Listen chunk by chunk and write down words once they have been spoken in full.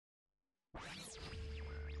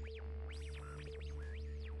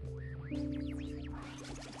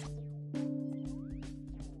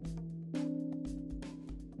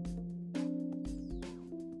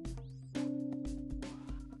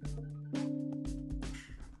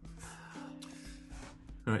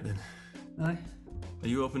Right then. Aye. Are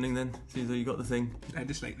you opening then? See that you got the thing? I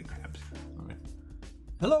just like the crabs. All right.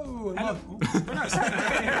 Hello. Hello. We're not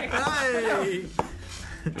saying Hey!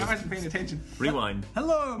 I wasn't paying attention. Rewind.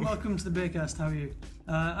 Hello and welcome to the Beercast. How are you?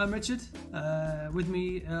 I'm Richard. With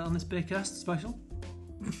me on this Beercast special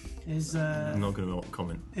is I'm not going to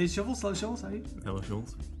comment. Shovels. Hello Shovels. How are you? Hello,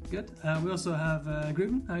 Schultz. Good. We also have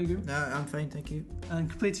Gruden. How are you, Gruden? No, I'm fine, thank you. And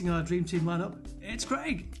completing our dream team lineup, it's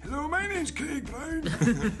Craig. Hello, my name's Craig Brown.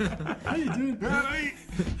 How you doing? Right.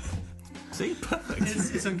 See? Perfect.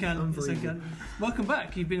 It's uncanny. It's uncanny. Welcome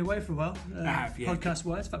back. You've been away for a while. I have, yeah.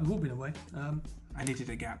 Podcast-wise. In fact, we've all been away. I needed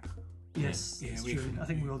a gap. Yes, Yeah, it's we- true. I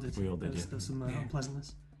think we all did. We all did, There's yeah. some Yeah.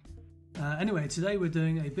 unpleasantness. Anyway, today we're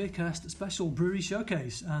doing a Beercast special brewery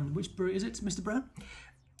showcase. And which brewery is it, Mr. Brown?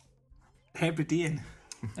 Hebridean.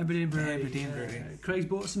 Aberdeen Brewery. Aberdeen Brewery. Craig's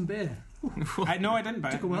bought some beer. I didn't buy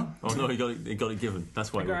it. Took a while. Oh no, he got it given.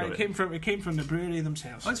 That's why we got It it. came from the brewery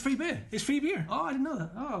themselves. Oh, it's free beer. It's free beer. Oh, I didn't know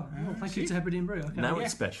that. Oh, well, thank you see? to Aberdeen Brewery. Okay. Now Yeah.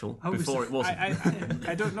 it's special. I was- Before it wasn't.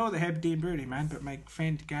 I don't know the Hebridean Brewery, man, but my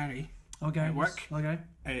friend Gary Okay. at work. Okay.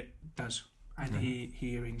 Does, and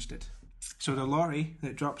he arranged it. So the lorry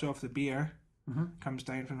that drops off the beer comes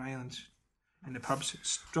down from Ireland, and the pubs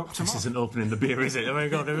drops them This off. isn't opening the beer, is it? Oh my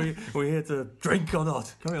god, are we here to drink or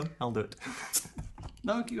not? Carry on, I'll do it.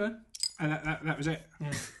 No, keep going. And that was it.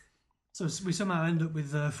 Yeah. So we somehow end up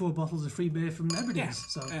with 4 bottles of free beer from Aberdeen. Yeah.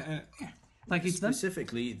 So Yeah. thank you to them.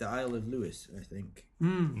 Specifically, the Isle of Lewis, I think.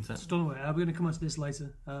 Is that- Stornoway. We're going to come on to this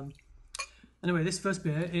later. Anyway, this first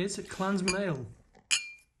beer is Clansman Ale.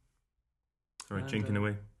 Sorry, And, chinking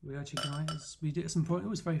away. We actually can. We did some pouring. It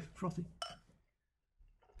was very frothy.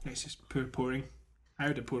 It's just poor pouring. I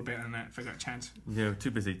would have poured better than that if I got a chance. Yeah, we're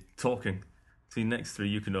too busy talking. See, next 3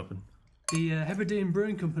 you can open. The Hebridean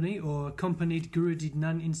Brewing Company, or Compagnie Grurid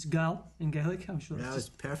Nan Insgal in Gaelic, I'm sure. That That's was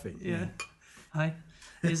just, perfect. yeah. Hi.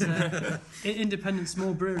 Is an independent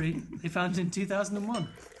small brewery. It founded in 2001.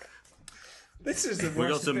 This is the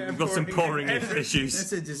We've got some pouring issues.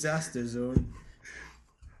 It's a disaster zone.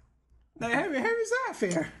 Now, how is that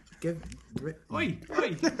fair? Give. Oi!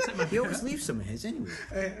 He always leaves some of his anyway.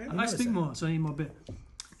 I speak more, so I need more beer.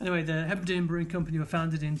 Anyway, the Hebridean Brewing Company were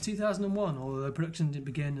founded in 2001, although production didn't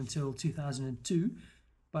begin until 2002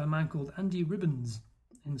 by a man called Andy Ribbons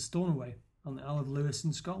in Stornoway on the Isle of Lewis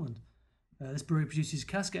in Scotland. This brewery produces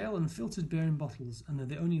cask ale and filtered beer in bottles, and they're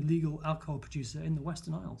the only legal alcohol producer in the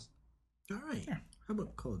Western Isles. All right. Yeah. How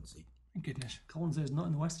about Colonsey? Thank goodness. Colonsay is not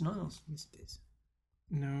in the Western Isles. Yes, it is.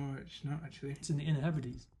 No, it's not actually. It's in the Inner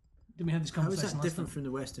Hebrides. Didn't we have this How is conversation that last different time? from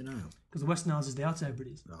the Western Isle? Because the Western Isles is the Outer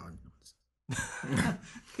Hebrides. Oh, no.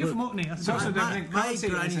 You're from Orkney. That's It's also right. different. My Colonsey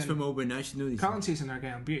granny's is in- from Auburn. I should know these. Colonsey's in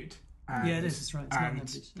Argyll Butte. Yeah, it is. That's right. It's not And,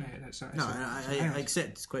 Hebrides. that's not, No, it's I Ireland. accept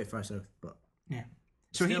it's quite far south, but Yeah.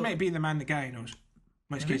 So he Still- might be the man the guy knows. In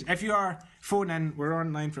which case, if you are phone in, we're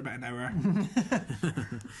online for about an hour.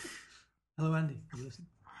 Hello, Andy. Are you listening?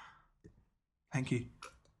 Thank you.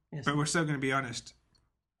 Yes. But we're still going to be honest.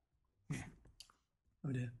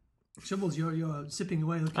 Oh dear. Shovels, you're sipping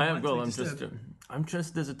away. Looking I am. mightily Well, disturbed. I'm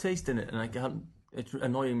just. There's a taste in it, and I can't. It's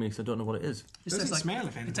annoying me, so I don't know what it is. It Doesn't tastes like smell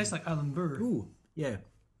of anything. It tastes like Alan Burr. ooh, yeah,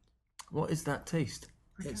 What is that taste?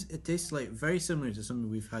 it tastes like very similar to something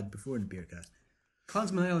we've had before in the beer cast.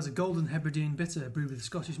 Clansman Ale is a golden Hebridean bitter brewed with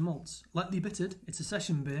Scottish malts. Lightly bittered, it's a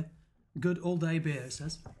session beer. Good all-day beer, it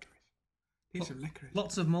says. Taste of licorice.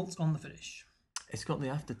 Lots of malt on the finish. It's got the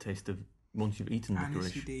aftertaste of once you've eaten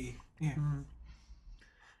licorice. Aniseed. Yeah.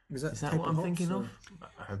 Is Is that type what I'm hops, thinking or-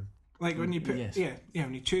 of? Like when you put, Yes.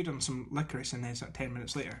 when you chewed on some licorice and then it's like 10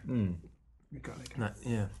 minutes later, Mm. you got like,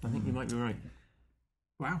 Yeah, I think you might be right.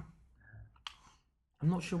 wow. I'm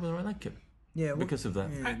not sure whether I like it Yeah, well, because of that.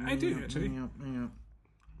 yeah, I do, actually. yeah.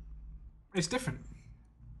 It's different.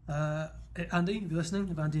 Andy, if you're listening,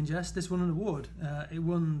 of Andy and Jess, this won an award. It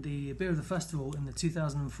won the Beer of the Festival in the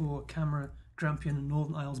 2004 Camera Grampian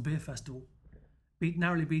Northern Isles Beer Festival,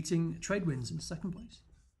 narrowly beating Trade Winds in second place.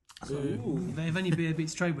 So if any beer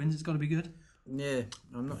beats Trade Winds, it's got to be good. Yeah,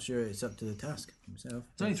 I'm not sure it's up to the task myself.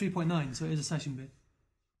 It's only 3.9, so it is a session beer.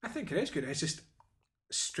 I think it is good. It's just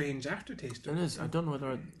strange aftertaste. It is. I don't know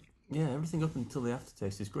whether. Everything up until the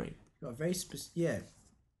aftertaste is great. Got a very yeah.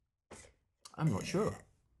 I'm not sure.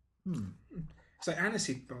 It's like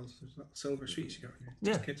aniseed balls, those little silver sweets you got when Yeah.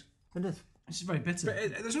 you're just kids. It is It's just very bitter.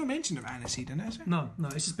 But there's no mention of aniseed in it, is there? No,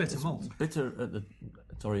 it's just bitter malt. bitter at the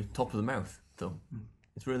top of the mouth, though.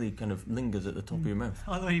 It's really kind of lingers at the top of your mouth.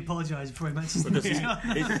 I thought he apologised before he mentioned Because it.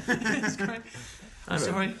 it's- It's great. I don't-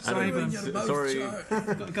 Sorry, I don't- man. Sorry,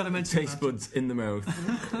 Got to mention taste that. buds in the mouth.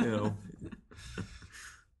 You know,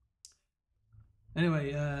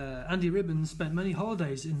 Anyway, Andy Ribbons spent many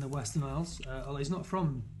holidays in the Western Isles, although he's not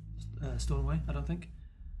from Stornoway, I don't think.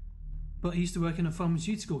 But he used to work in a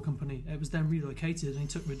pharmaceutical company. It was then relocated and he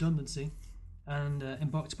took redundancy and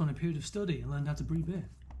embarked upon a period of study and learned how to brew beer.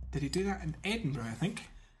 Did he do that in Edinburgh, I think?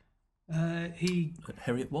 He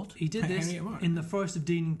Harriet what? He did this Henry what? in the Forest of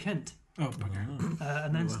Dean in Kent, Oh, bugger.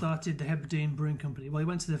 and then started the Hebridean Brewing Company. Well, he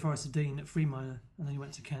went to the Forest of Dean at Freeminer, and then he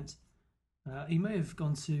went to Kent. He may have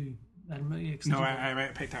gone to Edinburgh. No, I might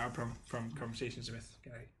have picked that up from conversations with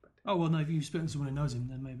Gary. Oh well, no. If you've spoken to someone who knows him,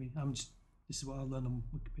 then maybe. This is what I learned on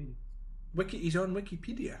Wikipedia. He's on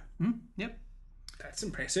Wikipedia. Yep. That's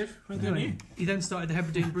impressive. Well done, Anyway, he then started the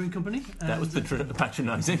Hebridean Brewing Company. That was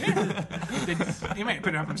patronising. you. He might have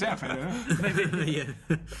put it up himself, I don't know.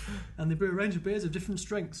 Yeah. and they brew a range of beers of different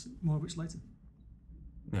strengths, more of which later.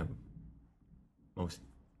 Yeah. Most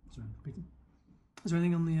Sorry, repeating. Is there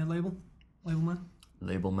anything on the label? Label man?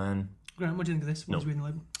 label man. Grant, what do you think of this? What was reading the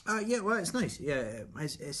label? Yeah, well, it's nice. Yeah,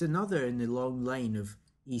 it's another in the long line of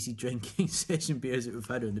easy drinking session beers that we've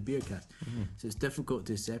had on the beer cast. So it's difficult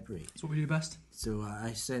to separate. It's what we do best. So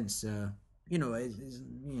I sense, it's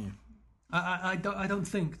I don't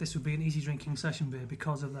think this would be an easy drinking session beer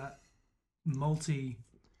because of that malty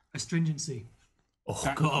astringency.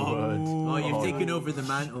 Oh God! Oh, you've taken over the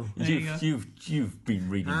mantle. There you go. You've been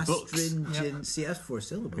reading books. Astringency. That's 4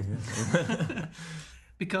 syllables.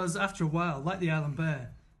 Because after a while, like the Island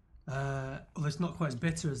Bear, although it's not quite as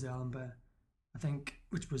bitter as the Island Bear, I think,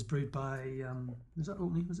 which was brewed by was that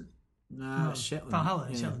Orkney? Was it? Nah, Shetland.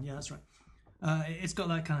 Valhalla, Shetland. Yeah, that's right. It's got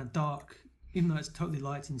that kind of dark, even though it's totally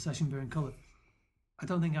light in session beer and colour. I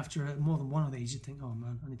don't think after more than one of these you'd think, oh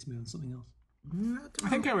man, I need to move on to something else. I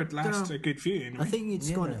think I would last a good few anyway. I think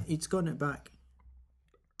it's gone it back.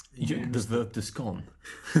 The verb to scone,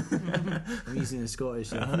 I'm using a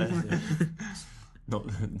Scottish. not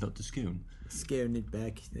to scoon. Scaring it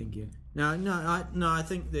back. Thank you. No. I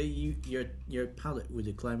think that your palate would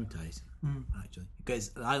acclimatise actually, because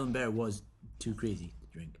the Island Bear was too crazy to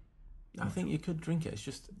drink. I think you could drink it. It's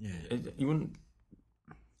just Yeah. you wouldn't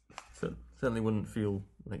certainly wouldn't feel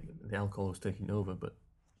like the alcohol was taking over, but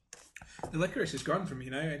The licorice is gone from me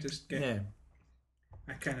now. I just get Yeah.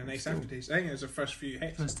 a kind of nice aftertaste. I think it was the first few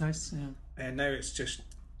hits, First tastes, yeah. and now it's just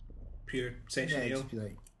pure session ale. Just be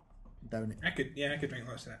like down it. I could drink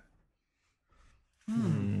lots of that.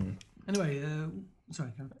 Anyway,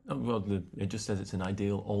 sorry, Karen. oh, well, it just says it's an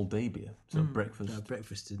ideal all-day beer. So breakfast,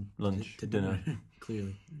 Breakfast and lunch, to dinner,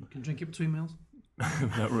 clearly. You can drink it between meals.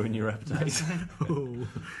 without ruining your appetite.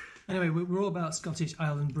 Anyway, we're all about Scottish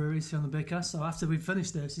Island breweries here on the Beercast. So after we've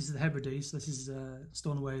finished this is the Hebrides. This is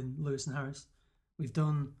Stornoway and Lewis and Harris. We've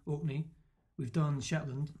done Orkney. We've done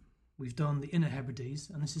Shetland. We've done the Inner Hebrides,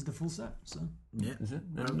 and this is the full set. So Yeah. Is it?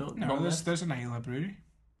 No, No, there's an Isla brewery.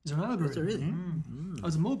 is there another brewery? Is there really? Oh,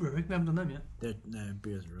 there's a more brewery. We haven't done them yet. Their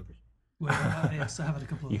beers are rubbish. Well, yes, I have had a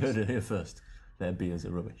couple of You those. heard it here first. Their beers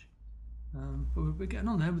are rubbish. But we're getting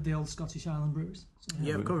on there with the old Scottish Island breweries. So,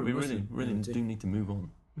 Yeah, we, of course. we really do need to move on.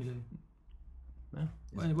 we do. Yeah.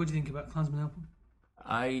 What do you think about Clansman Ale?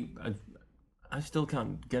 I still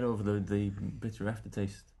can't get over the bitter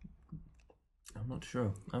aftertaste. I'm not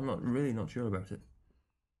sure. I'm really not sure about it.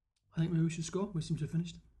 I think maybe we should score. We seem to have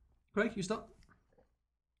finished. Craig, you start.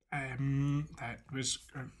 That was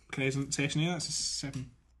a pleasant session ale. That's a 7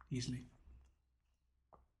 easily.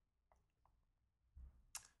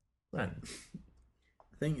 Right.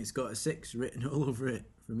 I think it's got a 6 written all over it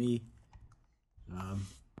for me.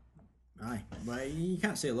 Aye. Well, you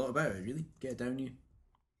can't say a lot about it, really. Get it down you.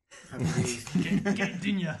 Happy days. Get it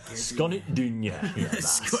done ya. Scone Dunya.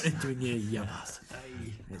 It's got it down you, yeah.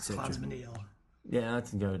 Aye. Etc. Clansman Ale. Yeah, I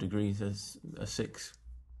think I would agree. There's a 6.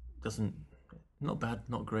 Not bad,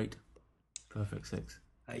 not great. Perfect 6.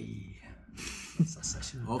 Aye. That's a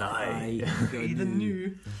session. Aye. Even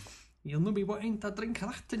new. You'll not be wanting to drink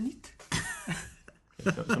that tonight.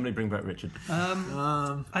 Somebody bring back Richard.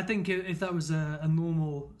 I think if that was a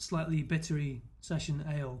normal, slightly bittery session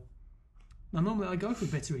ale. Now, normally I go for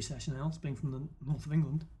bittery session ales, being from the north of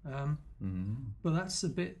England. But that's a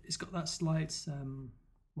bit. It's got that slight.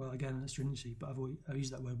 Well, again, astringency, but I've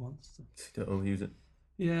used that word once. So. Don't overuse it.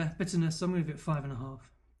 Yeah, bitterness. So I'm going to give it 5.5.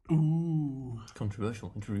 Ooh.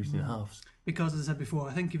 Controversial. Introducing the halves. Because, as I said before,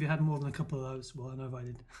 I think if you had more than a couple of those, well, I know if I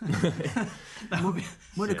did. That would be.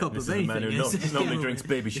 What a couple This of is a man who anything. normally drinks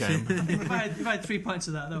baby sham. if I had 3 pints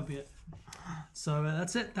of that would be it. So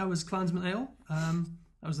that's it. That was Clansman Ale.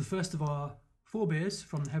 That was the first of our 4 beers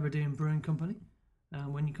from the Hebridean Brewing Company.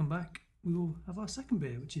 And when you come back, we will have our second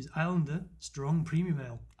beer, which is Islander Strong Premium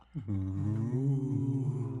Ale.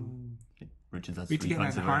 Richard, that's We need to 3 get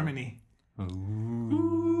pints that of ale. harmony.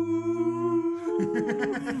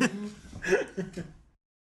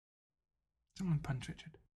 Someone punch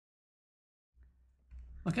Richard.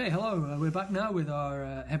 Okay, hello. We're back now with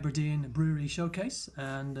our Hebridean Brewery Showcase,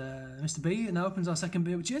 and Mr. B now opens our second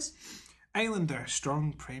beer, which is Islander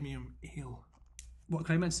Strong Premium Ale. what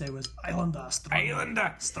Craig meant to say was Islander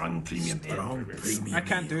Strong Premium Ale. I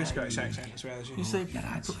can't do a Scottish accent as well as you. You say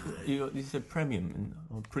you said premium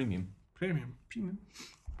or premium? Premium. Premium.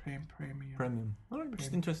 Premium. Oh, it's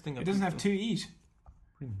interesting. It doesn't have two E's.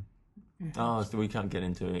 Premium. Oh, so we can't get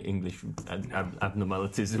into English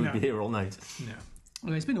abnormalities. We'd be here all night. No.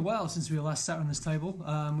 Okay, it's been a while since we last sat on this table.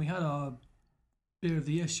 We had our Beer of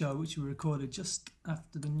the Year show, which we recorded just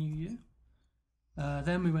after the New Year.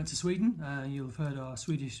 Then we went to Sweden. You'll have heard our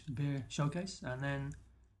Swedish beer showcase. And then,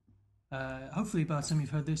 hopefully by the time you've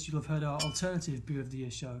heard this, you'll have heard our alternative Beer of the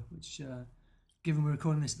Year show, which, given we're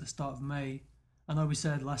recording this at the start of May, I know we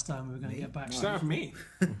said last time we were going to get back. Start of me.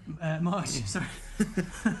 March, sorry.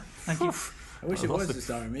 Thank you. I wish it was the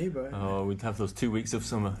start of me, but Oh, we'd have those 2 weeks of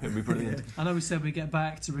summer. It'd be brilliant. I know we said we'd get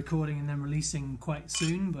back to recording and then releasing quite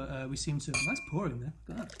soon, but we seem to... Nice pouring there.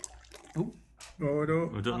 Look at that. Oh. Oh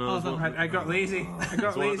no. I don't know. I got lazy. I got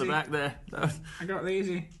At the lazy. back there. I got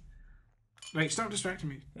lazy. Right, stop distracting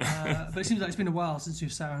me. But it seems like it's been a while since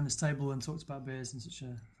we've sat around this table and talked about beers in such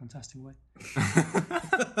a fantastic way.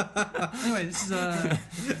 Anyway, this is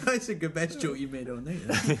that's a good best joke you made all night.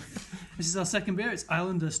 this is our second beer. It's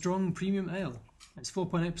Islander Strong Premium Ale. It's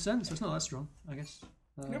 4.8%, so it's not that strong, I guess.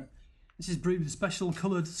 Yep. This is brewed with special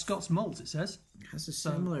coloured Scots malt, it says. It has a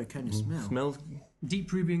similar kind of smell. Smells.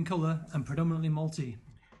 Deep ruby in colour and predominantly malty.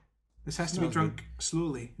 This has to be drunk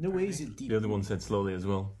slowly. No way is it deep. The other one said slowly as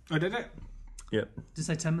well. Oh, did it? Yep. Just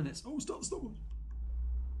say 10 minutes. Oh, stop.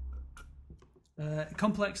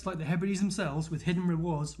 Complex like the Hebrides themselves, with hidden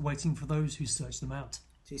rewards waiting for those who search them out.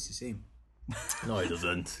 Tastes the same. No, it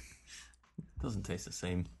doesn't. It doesn't taste the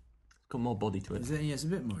same. It's got more body to it. Is it? Yeah, it's a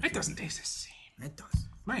bit more. It doesn't taste the same. It does.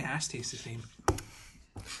 My ass tastes the same.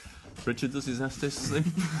 Richard, does his ass taste the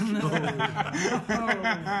same?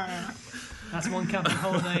 That's one camping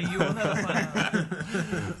holiday you will never find out.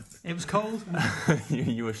 It was cold.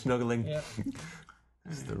 you were snuggling. Yeah.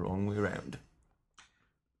 It's the wrong way around.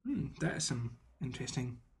 That is some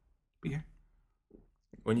interesting beer.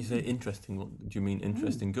 When you say interesting, what do you mean?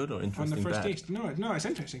 Interesting good or On interesting the first bad? taste, no, it's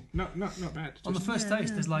interesting. Not bad. On the Just- first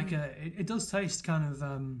taste, there's like it does taste kind of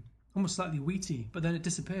almost slightly wheaty, but then it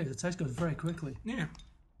disappears. The taste goes very quickly. yeah,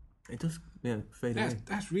 It does, fade away.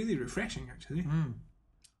 that's really refreshing actually.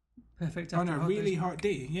 Perfect. On after a hot really days. hot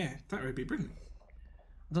day, yeah, that would be brilliant.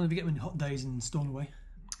 I don't know if you get many hot days in Stornoway.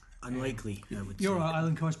 Unlikely, I would You're say. our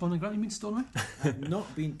island correspondent, Grant. You been to Stornoway? I've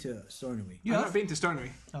not been to Stornoway. You I've have? not been to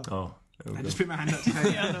Stornoway. Oh, there we I go. just put my hand up to tell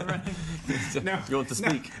you. Yeah, no, right. No, You want to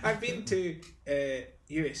speak? No, I've been to Uist,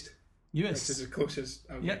 which is US. as close as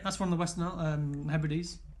I'll Yeah, get. that's one of the Western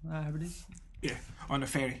Hebrides. Hebrides. Yeah, on a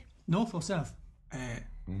ferry. North or south?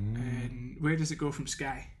 And where does it go from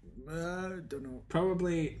Skye? Don't know.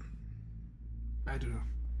 Probably, I don't know.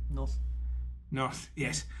 North. North,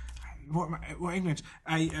 yes. What England?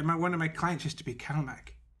 One of my clients used to be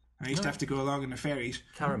Calmac. I used to have to go along in the ferries.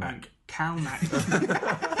 Caramac. Calmac.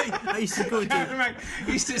 I used to go to. Calmac.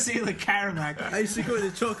 Used to sail the Caramac. I used to go to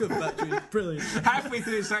the chocolate factory. It's brilliant. Halfway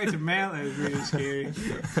through, it started to melt. It was really scary.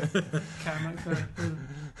 Caramac Ferry.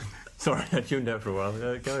 Sorry, I tuned out for a while.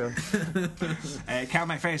 Carry on.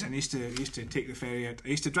 Calmac ferries. And I used to take the ferry out. I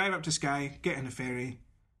used to drive up to Skye, get on the ferry,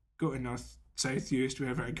 go to North, South, Uist,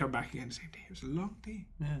 wherever, and come back again the same day. It was a long day.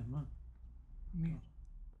 Yeah, man.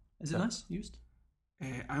 Is it nice? Used?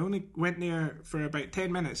 I only went there for about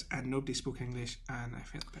 10 minutes and nobody spoke English and I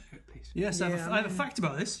felt a bit out of place. Yes, I have a fact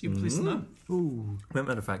about this. You're pleased to know. Ooh. We haven't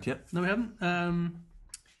had a fact yet. No, we haven't.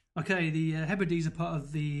 Okay, the Hebrides are part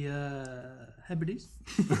of the Hebrides.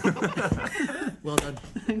 Well done.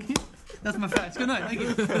 That's my fact. Good night. Thank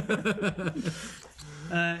you.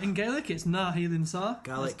 In Gaelic, it's Na Heilin Sa.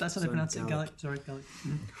 Gaelic, That's how they son, pronounce it. Gaelic. Sorry, Gaelic.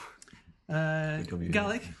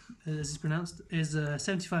 Gaelic, as it's pronounced, is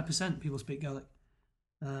 75% people speak Gaelic.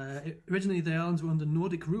 Originally, the islands were under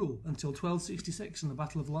Nordic rule until 1266 in the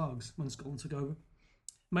Battle of Largs, when Scotland took over.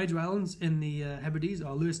 Major islands in the Hebrides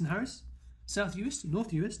are Lewis and Harris, South Uist,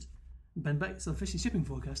 North Uist, Benbeck, it's a fishing shipping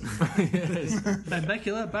forecast.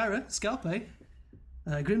 Benbecula, Barra, Scalpe,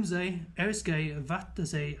 Grimsay, Eriskay,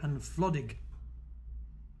 Vatasay, and Flodig.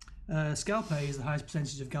 Scalpe is the highest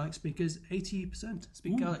percentage of Gaelic speakers, 80%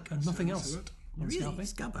 speak Gaelic and nothing else. That's a lot. On Really? Scalpe.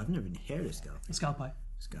 Scalp? I've never even heard of Scalp. Scalpe.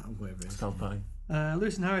 whatever it is. Skull pie.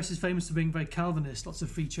 Lewis and Harris is famous for being very Calvinist. Lots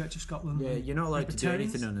of Free Church of Scotland. Yeah, you're not allowed to do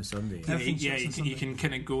Presbyterians? anything on a Sunday. Yeah, Everything yeah, shuts on you Sunday. can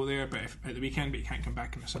kind of go there, but at the weekend, but you can't come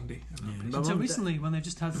back on a Sunday. My Until mum- recently, when they've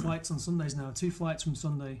just had flights on Sundays now, 2 flights from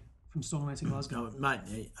Sunday from Stornoway to Glasgow. No, Matt,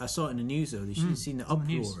 I saw it in the news though. They should have seen the on the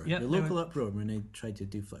news. uproar, Yeah, the they local were- uproar when they tried to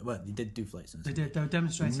do flights. Well, they did do flights. On They Sunday. did. They were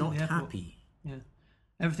demonstrating Not at the airport. happy. Yeah,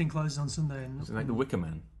 everything closes on Sunday, and Is it like the Wicker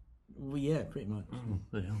Man? Well, yeah, pretty much. Oh,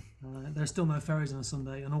 there you go. there's still no ferries on a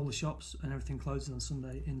Sunday, and all the shops and everything closes on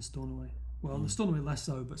Sunday in Stornoway. Well, the Stornoway less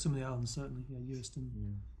so, but some of the islands certainly. Yeah,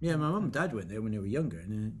 Euston. Yeah, my mum and dad went there when they were younger,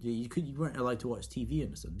 and you weren't allowed to watch TV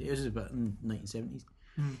on a Sunday. It was about in the 1970s.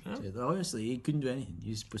 So, honestly, you couldn't do anything.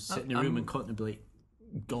 You just was sit in a room and contemplate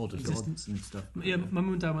God as Existence. well. Distance. and stuff. Yeah, my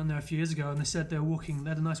mum and dad went there a few years ago, and they said they were walking. They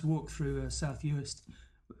had a nice walk through South Uist.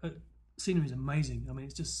 Scenery is amazing. I mean,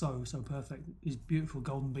 it's just so perfect. These beautiful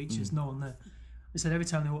golden beaches, no one there. They said every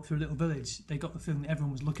time they walked through a little village, they got the feeling that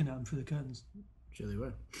everyone was looking at them through the curtains. Sure they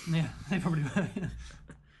were. Yeah, they probably were. Yeah.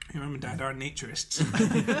 Your mum and dad are naturists.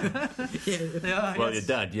 They are. Well, yes.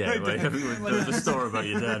 your dad, yeah. Right. There was a story about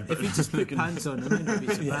your dad. But If you just put pants on, it might not be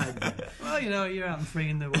so bad. Well, you're out and free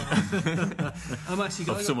in the wild. I'm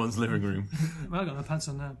actually of someone's living room. Well, I've got no pants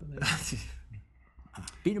on now. But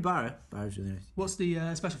Being a Barra's really nice. what's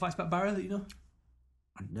the special facts about Barra that you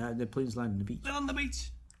know? The planes land on the beach. They're on the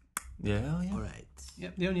beach. Yeah, oh, yeah. All right,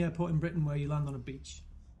 Yep, the only airport in Britain where you land on a beach.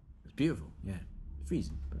 it's beautiful. Yeah,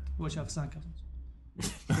 freezing. But Watch out for sandcastles.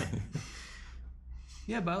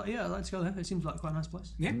 Yeah, but I'd like to go there. It seems like quite a nice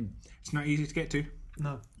place. Yeah, it's not easy to get to.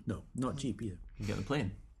 No. no, not cheap either. You get the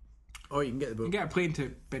plane. Or you can get the You boat. get a plane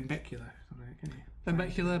to Benbecula. Can you?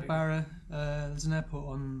 Benbecula, Barra. There's an airport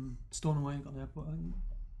on Stornoway. Got an airport. I think.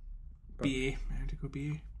 BA. I had to go BA.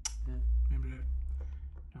 Yeah. Remember that?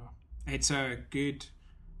 No. It's a good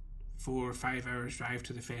 4 or 5 hours drive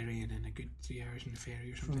to the ferry, and then a good 3 hours in the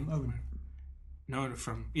ferry or something. From Owen? No,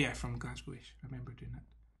 from Glasgowish. I remember doing that.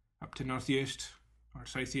 Up to North Eust or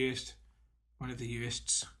South Eust. One of the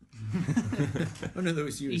Eusts. One of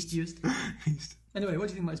those East Eust. Anyway, what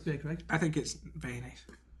do you think about this beer, Craig? I think it's very nice.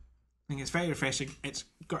 I think it's very refreshing. It's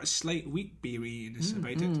got a slight wheat beeriness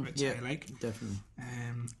about it, which yeah. I like. Definitely.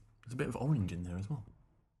 There's a bit of orange in there as well.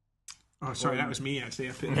 Oh, sorry, that was me actually.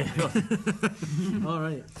 I put it. All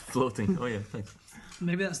right. Floating. Oh, yeah, thanks.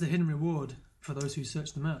 Maybe that's the hidden reward for those who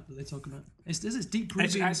search them out that they talk about. It's deep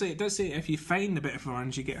ruby. Actually, it does say if you find a bit of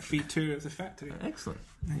orange, you get a free tour of the factory. Excellent.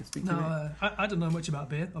 Speak to me. No, I don't know much about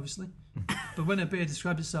beer, obviously, but when a beer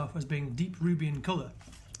describes itself as being deep ruby in colour,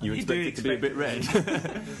 You expect it to be a bit red.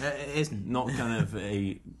 It isn't. Not kind of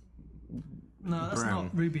a... no, that's Brown.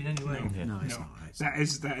 not ruby in any way. Yeah. No, it's No, not.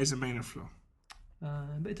 It's that is a minor flaw.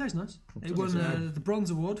 But it tastes nice. It won the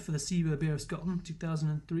Bronze Award for the Seaver Beer of Scotland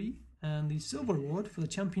 2003 and the Silver Award for the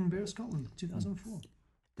Champion Beer of Scotland 2004.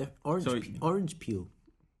 the orange, So- orange peel,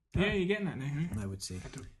 Yeah, you're getting that now, right? I would say.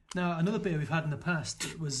 Now, another beer we've had in the past,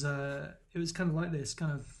 it was kind of like this,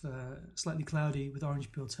 kind of slightly cloudy with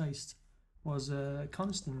orange peel taste, was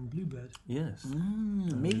Coniston Bluebird. Yes.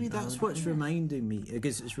 Maybe that's what's reminding me,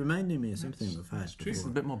 because it's reminding me of something we've had There's a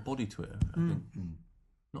before. bit more body to it, I think.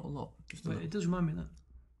 Not a lot. Just a But little. it does remind me of that.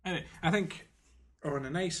 Anyway, I think on a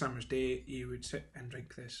nice summer's day, you would sit and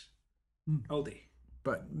drink this all day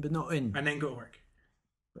But not in, and then go to work.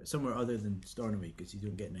 but somewhere other than Stornoway, because you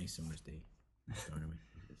don't get nice summer's day. in Stornoway,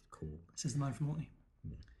 it's cold. Says the man from Orkney.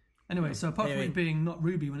 Anyway, so apart Anyway. from it being not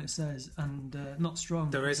ruby when it says and not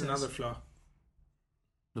strong, There when it is says, another flaw.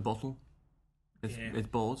 The bottle. It's, Yeah. it's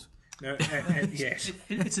bored. No, yes,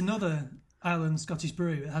 It's another Ireland Scottish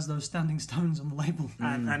brewery that has those standing stones on the label,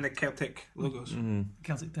 and the Celtic logos.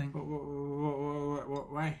 Celtic thing.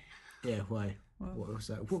 Why? Yeah, why? What was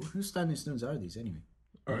that? Whose standing stones are these anyway?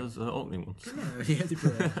 There's Orkney ones. Yeah, they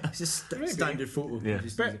put it's just standard photo. Yeah.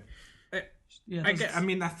 Just But use it. Yeah,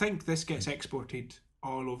 I think this gets exported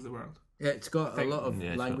all over the world. Yeah, it's got a lot of Yeah,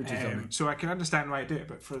 it's got- languages on it. So I can understand why I do it,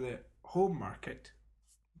 but for the home market,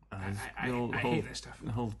 I hate this stuff.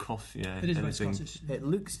 The whole cost, yeah. it is very anything. Scottish. It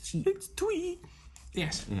looks cheap. It's twee.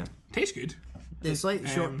 Yes, Yeah. tastes good. It's like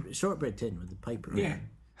shortbread tin with the pipe around Yeah, it.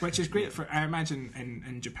 which is great for, I imagine,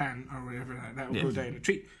 in Japan or wherever that will go down a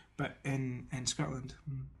treat. But in Scotland,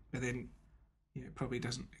 but then it probably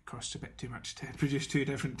doesn't. It costs a bit too much to produce two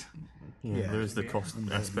different. Yeah, there is the Yeah. cost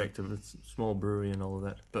aspect of a small brewery and all of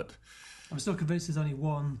that. But I'm still convinced there's only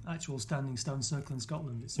one actual standing stone circle in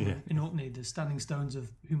Scotland. It's in Orkney, the standing stones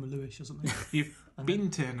of Huma Lewis or something. You've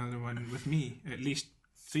been to another one with me, at least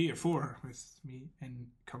 3 or 4 with me in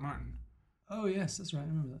Kilmartin. Oh yes, that's right. I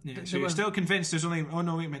remember that. Yeah, They so you're were- still convinced there's only... Oh,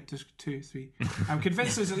 no, wait a minute. There's 2, 3. I'm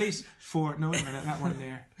convinced there's at least 4. No, wait a minute. That one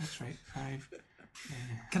there. That's right. 5.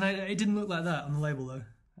 It didn't look like that on the label though.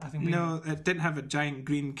 I think No, it didn't have a giant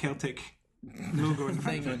green Celtic logo in front of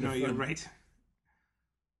Thing it. on the No, you're front. right.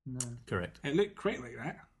 No. Correct. It looked quite like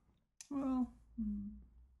that. Well,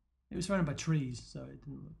 it was surrounded by trees, so it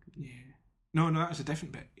didn't look good. Yeah. No, that was a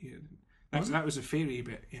different bit. Yeah. That was a fairy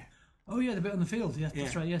bit, yeah. Oh yeah, the bit on the field. Yes,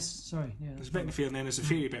 that's Yeah. right. Yes, sorry. Yeah. There's a bit in the field and then there's a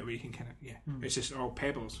fairy bit where you can kind of, it's just all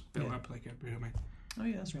pebbles built Yeah. up like a pyramid. Oh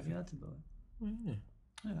yeah, that's right. Yeah, that's about it. Yeah.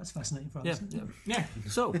 Yeah, that's fascinating for us. Yeah. isn't it? yeah. Yeah.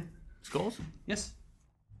 So, scores. Yes.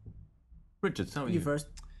 Richard, how are You you? first.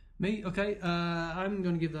 Me, okay. I'm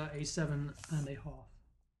going to give that a 7.5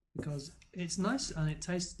 because it's nice and it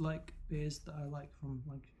tastes like beers that I like from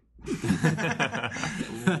like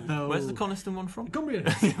Where's the Coniston one from? Cumbria.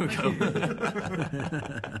 Here we go.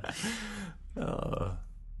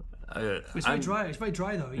 It's very dry. It's very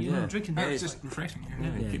dry though. You're Yeah. not drinking Yeah, that. it's It's just like, refreshing.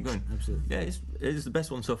 Yeah, Yeah, keep going. Absolutely. Yeah, it is the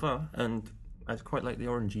best one so far, and I quite like the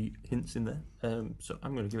orangey hints in there. So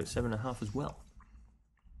I'm going to give it 7.5 as well.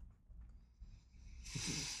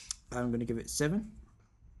 I'm going to give it 7.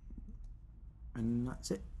 And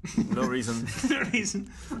that's it. No reason, No reason.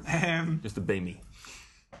 just obey me.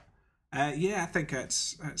 Yeah, I think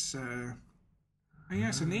that's it's an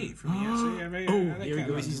 8 for me. Actually. Yeah, I like Here he that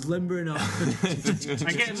goes. one. He's limbering up. I'm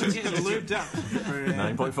getting lubed up. For,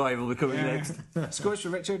 9.5 will be coming next. Scores for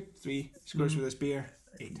Richard, 3. Scores for this beer,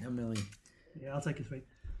 8. A million. yeah, I'll take a 3.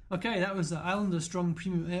 Okay, that was the Islander Strong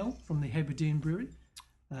Premium Ale from the Hebridean Brewery.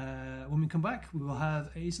 When we come back, we will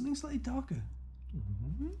have something slightly darker.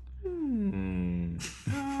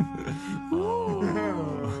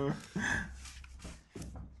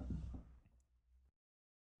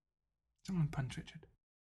 Someone punch Richard.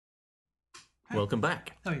 Welcome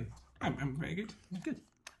back. How are you? I'm very good. Good.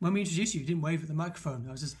 When we introduced you, you didn't wave at the microphone.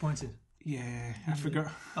 I was disappointed. Yeah, I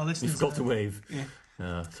forgot. Our You listeners. forgot to wave.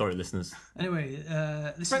 Yeah. Sorry, listeners. Anyway,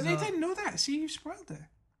 this But is. they our- didn't know that. See, you spoiled it.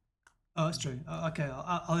 Oh, that's true. Okay,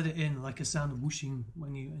 I'll edit in like a sound of whooshing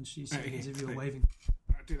when you introduce it, Okay, as if you were right. waving.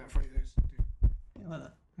 I'll do that for you. Yeah, like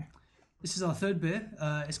that. This is our third beer.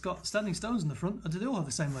 It's got standing stones in the front. Or do they all have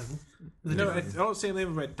the same label? With a No, different- it's all the same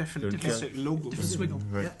label with different Different logos. different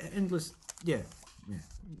swiggle. Right. Yeah, endless. Yeah.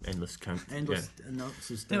 Endless count. Endless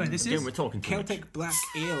analysis. Anyway, this Again, is we're talking too much. Celtic Black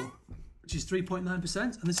Ale. which is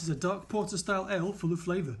 3.9%, and this is a dark porter style ale full of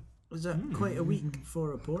flavour. Was that quite a week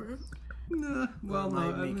for a porter? No, well, Or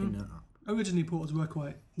no. am I making that up? Originally, porters were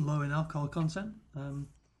quite low in alcohol content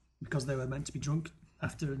because they were meant to be drunk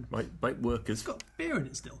after. And Bite workers. it's got beer in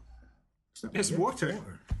it still. not It's beer, water.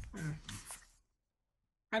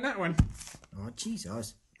 And that one. Oh,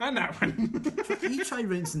 Jesus. And that one. You try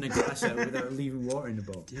rinsing the glass out without leaving water in the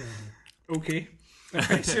bottle. Yeah. Okay.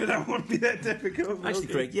 I'm sure that won't be that difficult. Actually,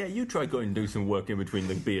 okay. Craig, you try going and do some work in between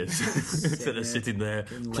the beers instead of sitting there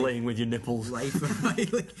playing with your nipples. Life of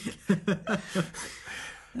Riley.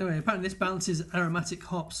 Anyway, apparently this balances aromatic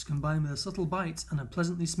hops combined with a subtle bite and a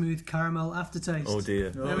pleasantly smooth caramel aftertaste. Oh dear.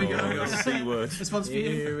 There we go. Oh, C word. This one's for you.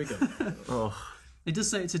 Here we go. Oh. It does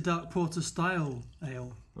say it's a dark porter style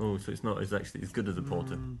ale. Oh, so it's not as actually as good as a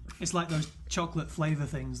porter. It's like those chocolate flavour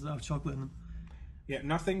things that have chocolate in them. Yeah,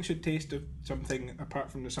 nothing should taste of something apart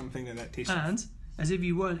from the something that tastes of. And, as if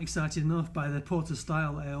you weren't excited enough by the porter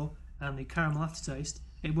style ale and the caramel aftertaste,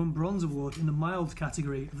 it won Bronze Award in the mild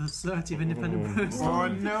category of the Society of Independent Brewers. Oh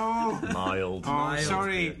no! Mild. Oh, Mild.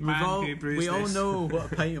 sorry, man who brews we all this. know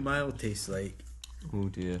what a pint of mild tastes like. Oh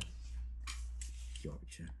dear.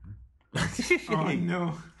 Yorkshire. Oh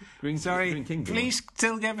no! Green, Sorry. Green King. Please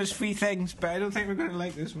still give us free things, but I don't think we're going to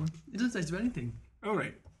like this one. It doesn't taste of anything. All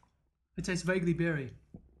right. It tastes vaguely beery.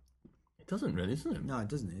 It doesn't really, isn't it? No, it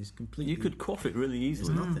doesn't. It's completely. You could quaff it really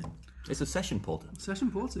easily. nothing. It's a session porter.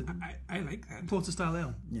 Session porter. I like that. Porter style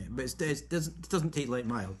ale. Yeah, but it doesn't taste like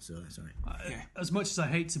mild, so that's alright. Yeah. As much as I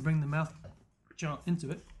hate to bring the mouth jar into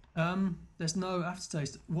it, there's no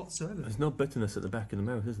aftertaste whatsoever. There's no bitterness at the back of the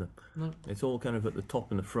mouth, is there? No. It's all kind of at the top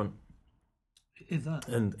and the front, If that.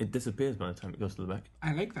 and it disappears by the time it goes to the back.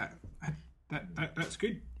 I like that. That's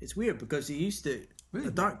good. It's weird because it used to Really?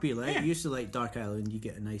 a dark beer, like Yeah. you used to like Dark Island. You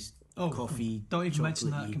get a nice coffee, Don't even mention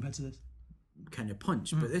that chocolatey compared to this. kind of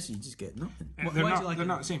punch, but this you just get nothing. Why They're do you not. like They're it?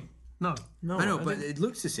 not the same. No. No, I know, but it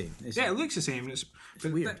looks the same. Yeah, it looks the same.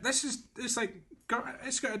 But weird. This is. It's like.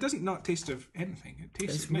 It doesn't not taste of anything. It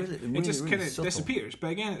tastes. It's really- it really, just really kind of subtle. disappears.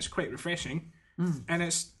 But again, it's quite refreshing, and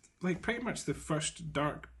it's like pretty much the first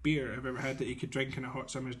dark beer I've ever had that you could drink on a hot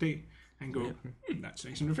summer's day and go, that's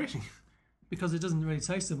nice and refreshing. Because it doesn't really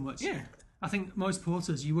taste of much. Yeah. I think most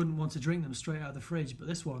porters, you wouldn't want to drink them straight out of the fridge, but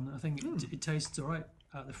this one, I think it tastes alright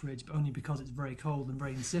out of the fridge, but only because it's very cold and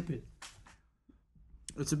very insipid.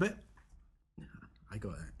 It's a bit. I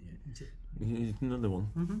got that. Yeah. Here's another one.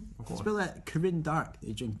 Mm-hmm. It's a bit like Kirin Dark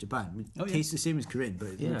they drink in Japan. It tastes the same as Kirin, but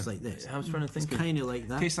it looks like this. I was trying to think. It's kind of like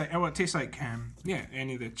that. It tastes like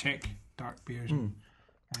any of the Czech dark beers.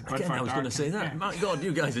 Again, I was going to say that. Yeah. My God,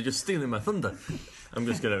 you guys are just stealing my thunder. I'm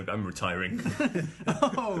retiring.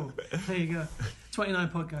 Oh, there you go. 29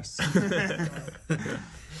 podcasts.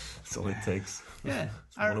 That's all it takes. Yeah.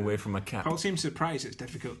 One away from my cap. Paul seems surprised it's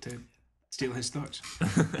difficult to steal his thoughts.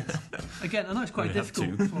 Again, I know it's quite We have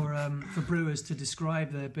difficult for brewers to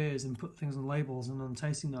describe their beers and put things on labels and on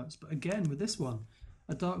tasting notes. But again, with this one,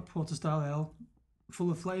 a dark porter style ale, full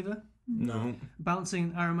of flavour, No.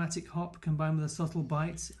 balancing aromatic hop combined with a subtle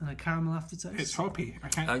bite and a caramel aftertaste. It's hoppy.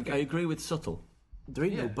 I agree with subtle. There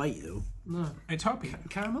ain't Yeah. no bite though. No. It's hoppy.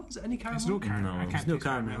 Caramel? Is it any caramel? There's no caramel. No. I can't There's no taste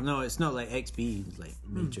caramel. No, it's not like XB, it's like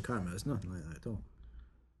major caramel. It's nothing like that at all.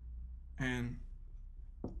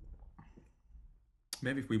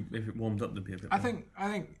 Maybe if it warmed up, there'd be a bit. I think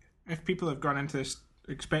if people have gone into this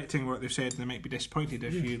expecting what they've said, they might be disappointed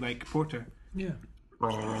if you like porter. Yeah.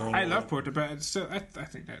 I love porter, but it's still, I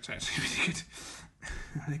think that's actually really good.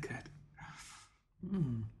 I like that.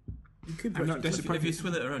 You could I'm brush not your teeth. disappointed. If you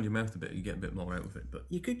swill it around your mouth a bit, you get a bit more out of it. But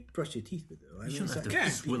You could brush your teeth with it. Though. I you mean, shouldn't it's have like- to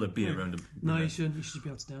swill a beer around a. No, you shouldn't. You should just be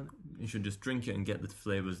able to down it. You should just drink it and get the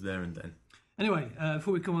flavours there and then. Anyway,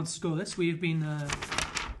 before we come on to score this, we have been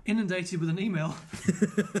inundated with an email.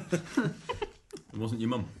 It wasn't your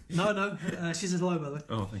mum. No, she says hello, by the way.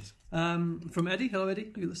 Oh, thanks. From Eddie. Hello,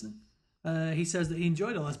 Eddie. Are you listening? He says that he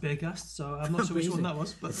enjoyed our last Beercast, so I'm not sure which one that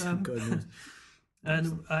was. But God knows. and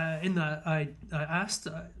in that, I asked.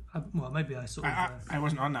 Well, maybe I sort of. I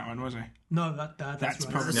wasn't on that one, was I? No, that's That's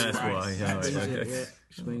right. probably- Yeah, that's why. Yeah, That's right, Explains okay. it, yeah,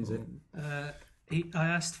 explains it. I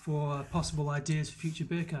asked for possible ideas for future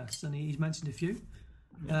Beercasts, and he's mentioned a few.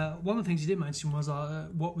 One of the things he did mention was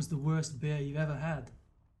what was the worst beer you've ever had.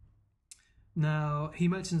 Now he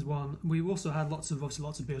mentions one. We've also had lots of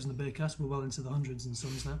beers on the Beercast. We're well into the hundreds and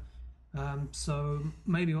sums now. So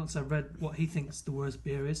maybe once I've read what he thinks the worst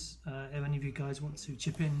beer is, if any of you guys want to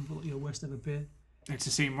chip in what your worst ever beer, It's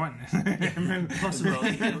the same one.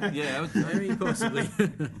 possibly. Yeah, Very possibly.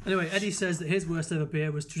 Anyway, Eddie says that his worst ever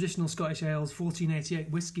beer was traditional Scottish Ale's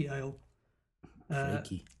 1488 whiskey ale.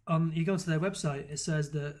 Crikey. You go onto their website, it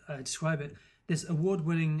says that, describe it, this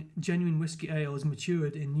award-winning genuine whiskey ale is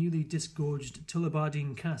matured in newly disgorged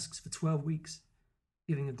Tullibardine casks for 12 weeks,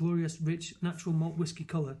 giving a glorious, rich, natural malt whiskey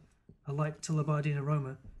colour, a light Tullibardine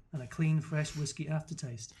aroma, and a clean, fresh whiskey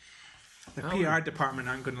aftertaste. The PR department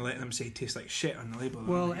aren't going to let them say it tastes like shit on the label.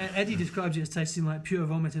 Well, Eddie describes it as tasting like pure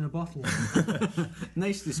vomit in a bottle.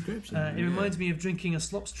 Nice description. It reminds me of drinking a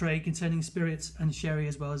slops tray containing spirits and sherry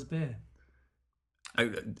as well as beer.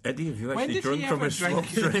 Eddie, have you When actually did drunk he from ever a slop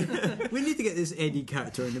drink? tray? We need to get this Eddie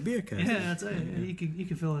character in the beer cast. Yeah, I tell you, you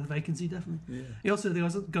can fill in the vacancy, definitely. He also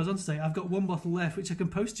goes on to say, I've got one bottle left, which I can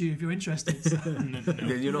post to you if you're interested. So,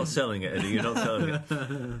 You're not selling it, Eddie. You're not selling it.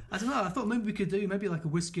 I don't know, I thought maybe we could do like a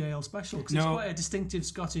whiskey ale special, because it's No. quite a distinctive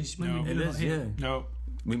Scottish, maybe No. we're It not is, here. yeah. No,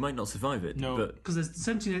 We might not survive it, No. but Because there's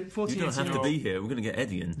 14, you don't have to No. be here. We're going to get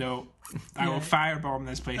Eddie in. no. I Yeah. will firebomb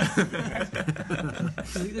this place.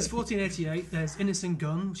 There's 1488, there's Innocent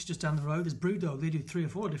Gun, which is just down the road, there's Brewdog, they do 3 or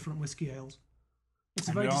 4 different whiskey ales. It's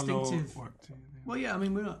a And very we all know distinctive... what Well, yeah, I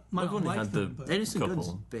mean, might I've not only like had them, the- but Innocent Couple.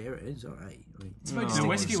 Gun's beer, it's alright. it's a very No. The distinctive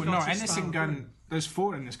whiskey one, no, Scottish Innocent style Gun. beer. There's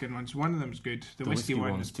 4 Innocent ones. One of them's good. The, The whiskey, whiskey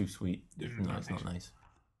one one's too sweet. No, it's not nice.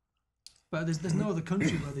 But there's no other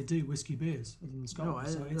country where they do whiskey beers other than Scotland,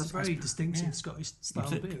 No, so it's a that's- very distinctive yeah. Scottish style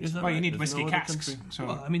Is it- beer. is that Well, you right? need There's whiskey no other casks. country? So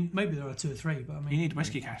Well, I mean, maybe there are 2 or 3, but I mean, you need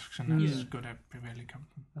whiskey casks, and that's Yeah. got to really come.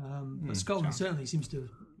 But Scotland so- certainly seems to.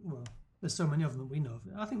 Well, there's so many of them that we know of.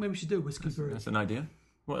 I think maybe we should do a whiskey brewery. That's an idea.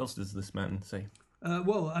 What else does this man say?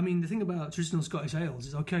 Well, I mean, the thing about traditional Scottish ales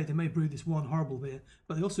is okay, they may brew this one horrible beer,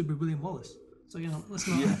 but they also brew William Wallace. So let's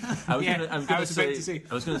not. I was Yeah, going I was about to say.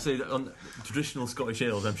 say that on traditional Scottish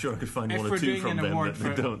ales, I'm sure I could find If one or we're two doing from an them award that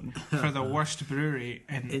they for- don't. For the worst brewery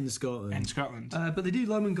In Scotland. in Scotland. But they do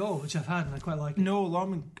Lomond Gold, which I've had and I quite like. It. No,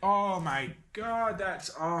 Lomond. Oh my god, that's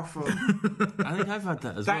awful. I think I've had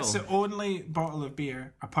that as That's well. the only bottle of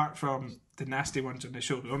beer, apart from the nasty ones on the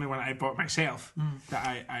show, the only one I bought myself,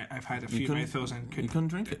 that I've had a few couldn't- mouthfuls and You couldn't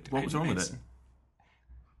drink it. What was wrong with it?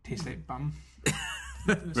 Tastes like bum.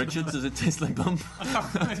 Richard, does it taste like bum?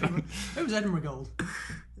 It was Edinburgh Gold.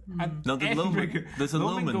 And No, the Edinburgh- Lomond- there's a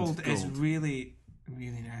Lomond Gold is Gold. really,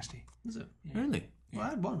 really nasty. Is it? Really? Well, I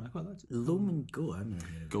had one. I quite liked it. Lomond Go, I'm not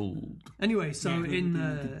here. Gold. Anyway, so in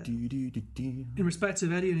respect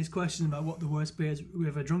of Eddie and his question about what the worst beers we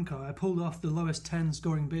ever drunk are, I pulled off the lowest 10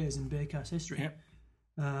 scoring beers in Beercast history. Yep.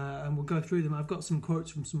 And we'll go through them. I've got some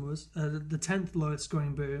quotes from some of us. The 10th lowest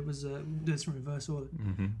scoring beer was, do this in reverse order,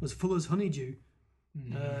 was Fuller's Honeydew.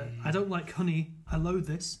 I don't like honey. I loathe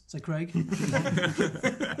this, said Craig. The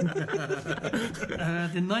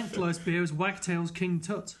 9th lowest beer was Wagtail's King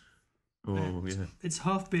Tut. Oh, yeah. It's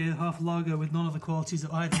half beer, half lager with none of the qualities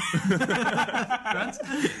of either. Grant?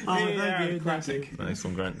 Classic. Nice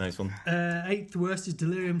one, Grant. Nice one. 8th worst is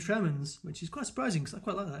Delirium Tremens, which is quite surprising because I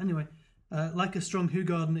quite like that. Anyway, like a strong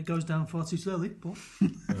Hugarden, it goes down far too slowly. Paul.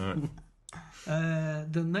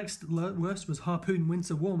 The next worst was Harpoon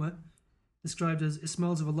Winter Warmer, described as it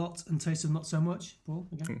smells of a lot and tastes of not so much. Paul,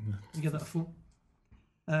 again, you give that a 4.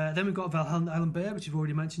 Then we've got Valhalla Island Beer, which you've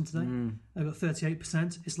already mentioned today. I've got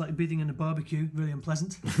 38%. It's like breathing in a barbecue, really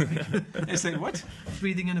unpleasant. It's like what?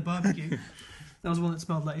 Breathing in a barbecue. That was one that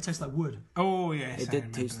smelled like, it tastes like wood. Oh yes, It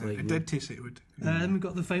did taste like it wood. did taste like wood. Then we've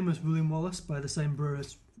got the famous William Wallace by the same brewer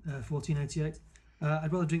as 1488.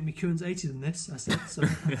 I'd rather drink McEwen's 80 than this, I said. So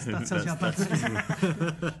that tells you how bad it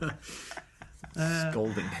is.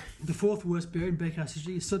 Scolding. The 4th worst beer in Bakehouse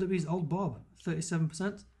history is Sotheby's Old Bob,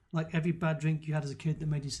 37%. Like every bad drink you had as a kid that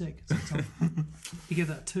made you sick. So he gave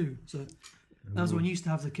that a 2. So that was when you used to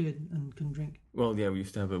have as a kid and couldn't drink. Well, yeah, we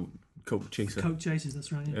used to have a Coke Chaser. Coke Chasers,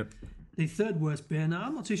 that's right. Yeah. Yep. The 3rd worst beer, now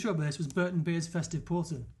I'm not too sure about this, was Burton Beer's Festive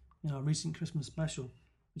Porter, a recent Christmas special,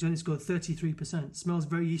 which only scored 33%. Smells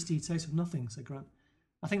very yeasty, tastes of nothing, said Grant.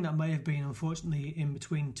 I think that may have been, unfortunately, in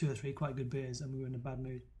between 2 or 3 quite good beers, and we were in a bad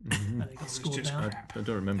mood, and it got scored just down. crap. I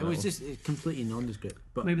don't remember. It was that just completely nondescript.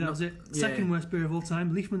 But Maybe that was it. yeah. Second worst beer of all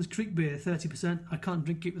time, Leafman's Creek Beer, 30%. I can't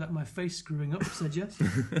drink it without my face screwing up, said Jess.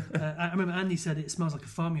 I remember Andy said it smells like a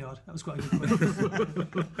farmyard. That was quite a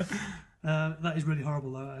good quote. That is really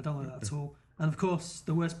horrible, though. I don't like that at all. And of course,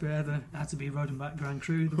 the worst beer ever had to be Rodenbach Grand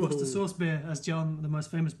Cru, the Worcester Sauce beer, as John, the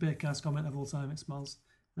most famous beer cast comment of all time. It smells.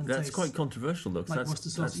 And That's tastes quite controversial, though, 'cause like Worcester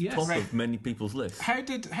that's sauce. Yes. top Right. of many people's lists. How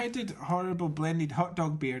did horrible blended hot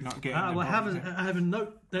dog beer not get? Well, I have a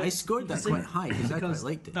note. That I scored that quite high because I quite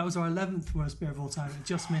liked it. That was our 11th worst beer of all time. It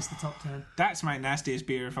just missed the top 10. That's my nastiest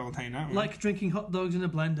beer of all time. That one. Like drinking hot dogs in a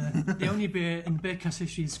blender. The only beer in Beercast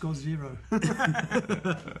history that scores 0.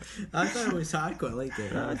 I thought it was. I quite liked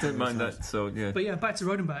it. I didn't mind that, so yeah. But yeah, back to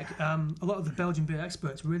Rodenbach. A lot of the Belgian beer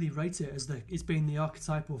experts really rate it as it's being the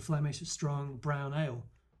archetypal Flemish strong brown ale.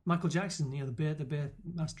 Michael Jackson, the beer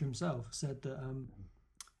master himself, said that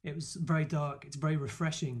it was very dark. It's very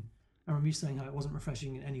refreshing. I remember you saying how it wasn't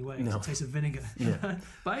refreshing in any way. No. It tastes of vinegar. Yeah.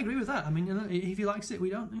 But I agree with that. I mean, if he likes it, we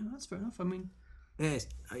don't. That's fair enough. I mean, Yes.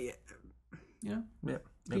 you know, Yeah.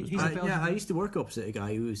 he's a Belgian. I used to work opposite a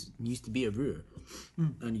guy who used to be a brewer,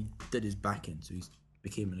 and he did his back end, so he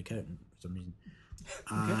became an accountant for some reason.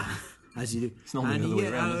 As you do. It's normally the other way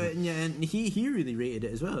around, isn't it? and he really rated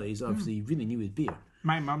it as well. He's obviously really knew his beer.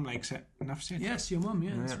 my mum likes it. Enough said. Yes, your mum.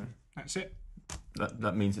 Yeah, that's Yeah. right. That's it.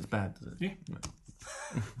 That means it's bad, does it?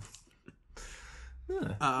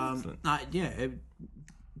 Yeah.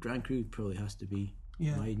 Grand Cru probably has to be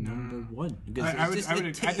Yeah. my number one. Because I it's I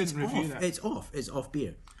didn't review off. that. It's off. It's off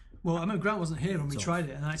beer. Well, I remember Grant wasn't here when we It's tried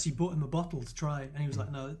it, and I actually bought him a bottle to try, and he was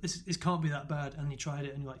like, "No, this can't be that bad." And he tried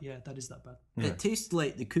it, and you're like, "Yeah, that is that bad." Yeah. It tastes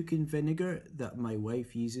like the cooking vinegar that my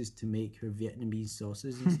wife uses to make her Vietnamese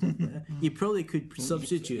sauces and stuff like that. You probably could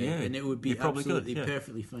substitute Yeah, it, and it would be you probably could, absolutely yeah.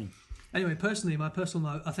 perfectly fine. Anyway, personally, my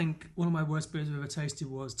personal note, I think one of my worst beers I've ever tasted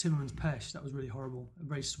was Timmerman's Pesh. That was really horrible. A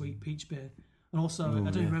very sweet peach beer. And also, I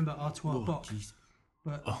don't yeah. remember Artois Bock. jeez.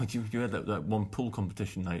 But Oh, you had that one pool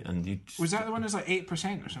competition night, and you just, Was that the one that's like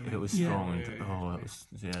 8% or something? it was Yeah. strong, and Yeah. that was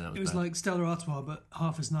that was. it was bad. like Stella Artois, but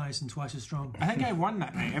half as nice and twice as strong. I think I won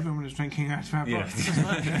that night. Everyone was drinking out of my Yeah.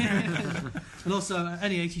 box. And also,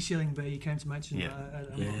 any 80 shilling beer you came to mention, Yeah. I'm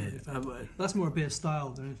not really a fan. Yeah. That's more a beer style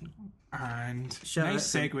than anything. And Shout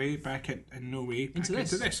nice out to- segue back in no way back Into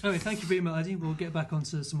this. Anyway, thank you for your melody. We'll get back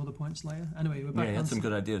onto some other points later. Anyway, we're back Yeah, you on had some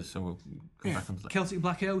good ideas, so we'll go Yeah. back onto that. Celtic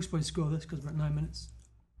Black Ale. We're supposed to score this because we're at 9 minutes.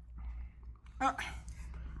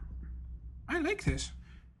 I like this,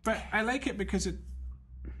 but I like it because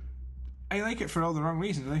I like it for all the wrong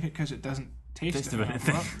reasons. I like it because it doesn't taste Taste it of an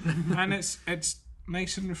awful lot. And it's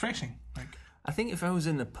nice and refreshing. Like I think if I was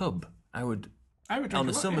in a pub, I would I would drink on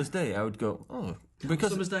a lot, summer's day, I would go, oh,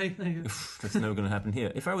 because Summer's Day. There you go. that's never going to happen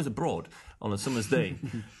here. If I was abroad on a summer's day,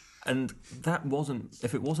 and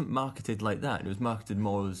if it wasn't marketed like that, it was marketed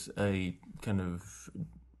more as a kind of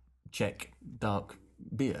Czech dark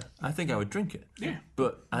beer, I think I would drink it. Yeah.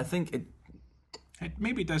 But I think it, It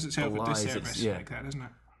maybe does itself a Belies disservice its- yeah. like that, doesn't it?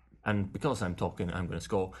 and because I'm talking, I'm going to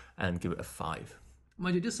score and give it a 5.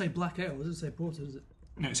 Mind you, it does say Black Ale. It doesn't say Porter, does it?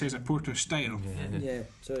 No, it says a Porter style. Yeah,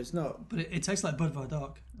 so it's not. But it tastes like Budvar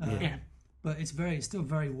Dark. Yeah. but it's still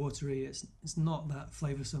very watery. It's not that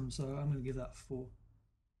flavoursome, so I'm going to give that 4.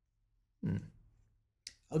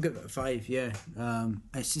 I'll give it a 5. Yeah,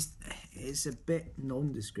 it's a bit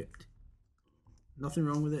nondescript. Nothing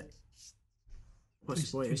wrong with it.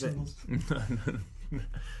 What's the point of it?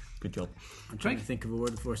 Good job. I'm trying to think of a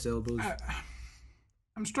word with 4 syllables.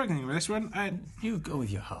 I'm struggling with this one. You go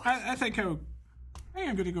with your heart. I think I'm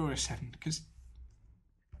going to go with a 7 because.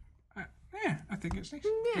 Yeah, I think it's nice.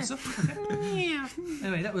 Good stuff. Okay.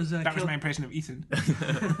 Anyway, that was That was my impression of Ethan.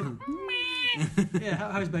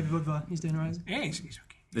 Yeah, how's Baby Budvar? He's doing alright. Yeah, he's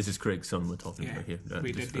okay. This is Craig's son we're talking Yeah, about here.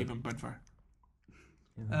 we just did name him Budvar.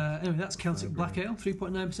 Anyway, that's Celtic Black Ale,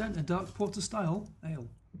 3.9%, a dark porter style ale.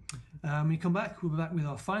 When we come back, we'll be back with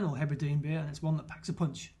our final Hebridean beer, and it's one that packs a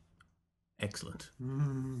punch. Excellent.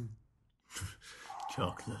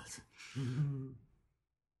 Chocolate.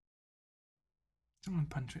 Someone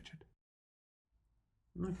punch Richard.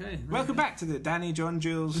 Okay. Welcome back to the Danny John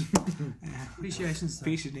Jules Appreciation stuff.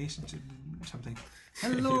 Appreciation something.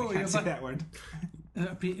 Hello, I you're can't say back. that word.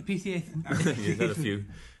 P38. You've had a few.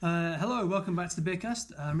 Hello, welcome back to the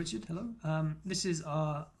Beercast. Richard, hello. This is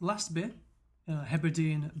our last beer,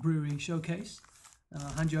 Hebridean Brewery Showcase. I'll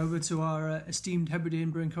hand you over to our esteemed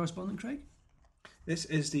Hebridean brewing correspondent, Craig. This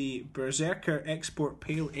is the Berserker Export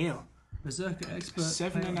Pale Ale. Berserker Expert.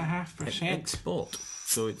 7.5%. Export.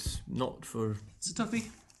 So it's not for It's a toughie.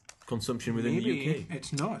 consumption within Maybe the UK.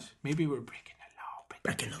 it's not. Maybe we're breaking the law.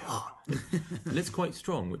 Breaking the law. And it's quite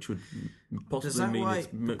strong, which would possibly that mean why-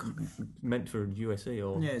 it's meant for USA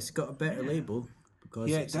or... Yeah, it's got a better label because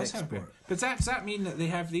Yeah, it it's does have it. export. But does that mean that they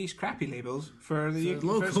have these crappy labels for the UK,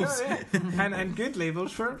 locals. and good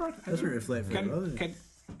labels for abroad? Doesn't reflect very well, does it?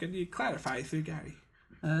 Can you clarify through Gary?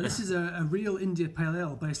 This is a real India Pale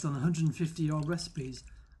Ale based on 150-odd recipes.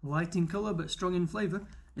 Light in colour but strong in flavour.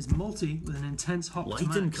 It's malty with an intense hop to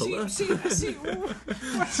Light in max. colour? See,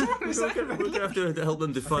 what is that We're about? going to have to help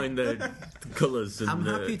them define their colours and I'm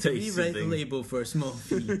happy to tastes and rewrite the things. label for a small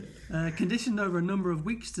fee. Conditioned over a number of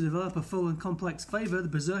weeks to develop a full and complex flavour, the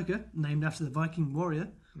Berserker, named after the Viking warrior,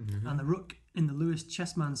 and the Rook in the Lewis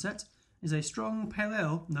Chessman set, is a strong pale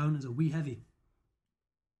ale known as a wee heavy.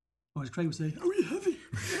 Or as Craig would say, a wee heavy.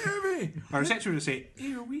 Heavy. Or essentially would say,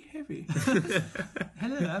 "Ew, we heavy."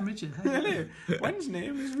 Hello, I'm Richard. Hi. Hello. One's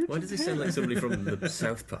name is Richard. Why does he sound like somebody from the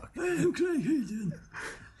South Park? I'm Craig, how you doing?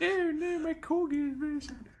 Oh no, my corgi is very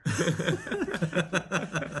sad.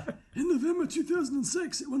 In November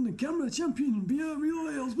 2006, it won the Camera Champion Beer Real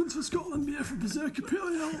Ales Wins for Scotland Beer for Berserker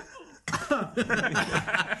Pale Ale.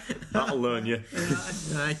 That'll learn you.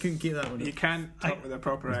 I couldn't keep that one. You can't talk with a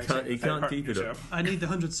proper accent. you can't without keep hurting it up. yourself. I need the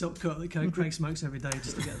 100 silk cut that Craig smokes every day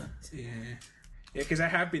just to get that. Yeah. Yeah, because I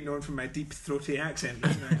have been known for my deep throaty accent.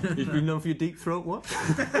 Isn't I? You've been known for your deep throat, what?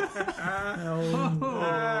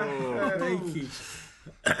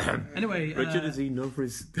 Anyway, Richard, is he known for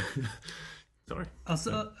his... Sorry.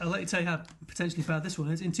 I'll let you tell you how potentially bad this one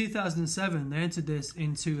is. In 2007, they entered this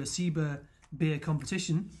into a SIBA beer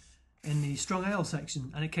competition in the strong ale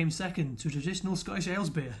section, and it came second to traditional Scottish ales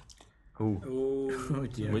beer, Oh. Oh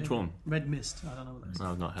dear. Which one? Red Mist. I don't know what that is.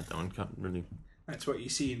 I've not had that one. Can't really... That's what you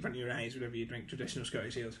see in front of your eyes whenever you drink traditional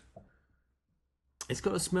Scottish ales. It's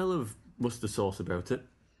got a smell of mustard sauce about it.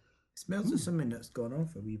 Smells of something that's gone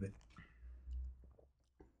off a wee bit.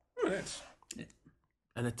 Oh, that's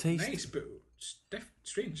And a taste... nice, but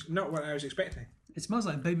strange. Not what I was expecting. It smells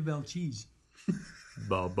like Baby Bell cheese.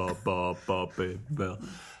 Ba ba ba ba ba ba.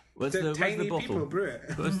 Where's The the tiny bottle? people brew it.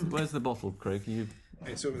 Where's the bottle, Craig?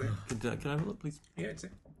 It's over there. Can I have a look, please? Yeah, it's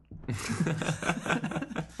there.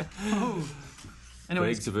 Oh. Anyway,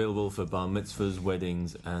 Craig's available for bar mitzvahs,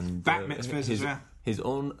 weddings, and Bat mitzvahs as well. his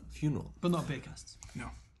own funeral. but not beer casts. No.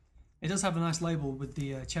 It does have a nice label with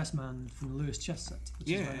the chessman from the Lewis chess set. Which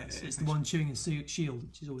is Yeah, very nice. it's It's the one chewing his shield,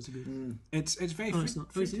 which is always a good. It's very Oh, it's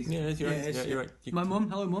not. fruity. Oh, it is? Yeah, you're right. it's- Yeah, you're right. You- My mum,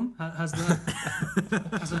 hello mum, has that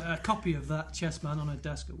has a copy of that chessman on her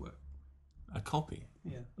desk at work. a copy.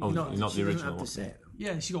 Yeah, Oh, not She the doesn't original have one. to say it.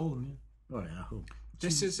 yeah, she got all of them. Yeah. All right, I hope.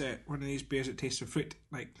 This is one of these beers that tastes of fruit,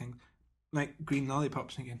 like thing, like green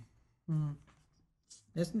lollipops again.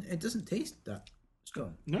 It doesn't taste that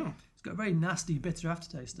strong. No, It's got a very nasty, bitter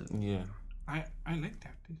aftertaste to it. Yeah. I like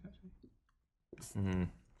that taste actually. Mm.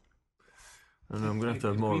 I don't know, I'm going to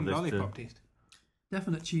have more of green this. lollipop taste.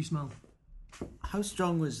 Definite cheese smell. How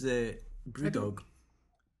strong was the Brewdog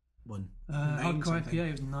one? Hardcore something.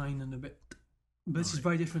 IPA was 9 and a bit. But this is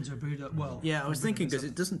very different to a Brewdog. Well, Yeah, I was thinking because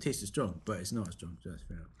it doesn't taste as strong, but it's not as strong, so that's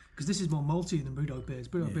fair. because this is more malty than Brewdog beers.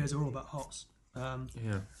 Brewdog beers are all about hops.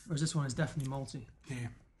 Yeah. Whereas this one is definitely malty. Yeah.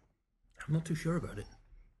 I'm not too sure about it.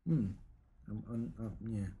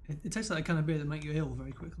 Yeah. It tastes like the kind of beer that make you ill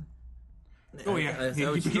very quickly. Oh yeah,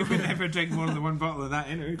 you would never drink more than one bottle of that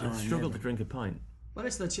anyway. I struggle to drink a pint. Well,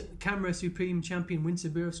 it's the Camera Supreme Champion Winter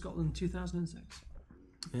Beer of Scotland 2006.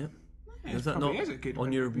 Yeah. Yeah, Is that probably not is a good on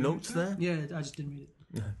winter your beer, notes isn't it? there? Yeah, I just didn't read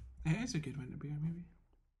it. It is a good winter beer, maybe.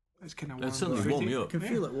 It's kind of warm. It'd certainly fruity. warm you I up. can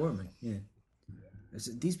feel it warming. Yeah.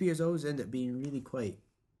 These beers always end up being really quite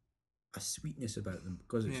a sweetness about them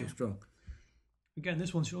because it's so strong. Again,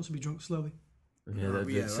 this one should also be drunk slowly. Yeah, that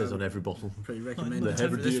Yeah, it says I on every bottle. Pretty recommend The it.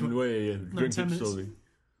 Ten- this Hebridean one- way, drink 10 it minutes. slowly.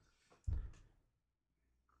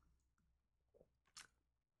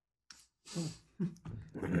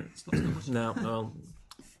 It's not so much. No, well,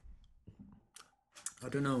 I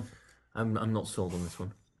don't know. I'm not sold on this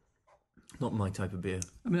one. Not my type of beer.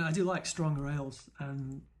 I mean, I do like stronger ales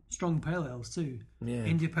and strong pale ales too. Yeah,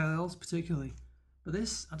 India pale ales particularly. But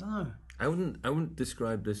this, I don't know. I wouldn't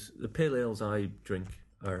describe this. The pale ales I drink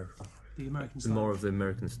are The American style. more of the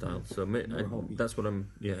American style. So hoppy. that's what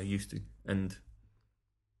I'm used to, and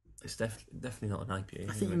it's definitely not an IPA.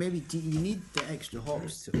 I think anyway. maybe you need the extra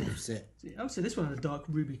hops to offset. I would say this one has a dark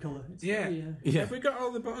ruby colour. It's Yeah. very, Yeah, Have we got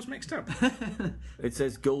all the bottles mixed up? it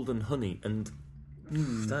says golden honey, and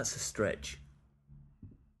that's a stretch.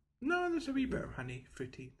 No, there's a wee bit of honey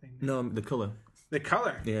fruity thing. No, the colour. The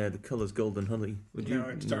colour. Yeah, the colour's golden honey. Would you? No,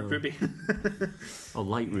 it's dark no. ruby. Oh,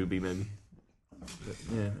 light ruby maybe. But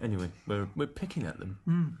yeah. Anyway, we're picking at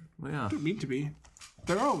them. We are. Don't mean to be.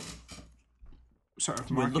 They're all sort of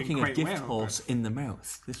We're marking looking at quite gift well, horse in the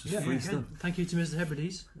mouth. This was free stuff. Thank you to Mr.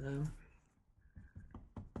 Hebrides.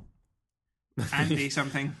 but Andy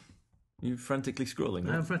something. You frantically scrolling.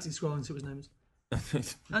 I'm frantically scrolling to see what his name is.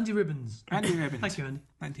 Andy Ribbons. Andy Ribbons. Thank you, Andy.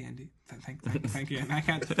 Thank you, Andy. Thank you. And I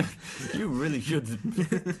can't. You really should.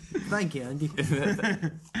 Thank you, Andy.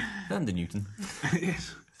 Andy Newton.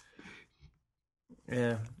 Yes.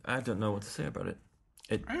 Yeah, I don't know what to say about it.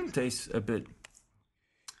 It tastes a bit.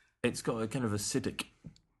 It's got a kind of acidic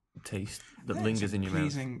taste that lingers in your mouth.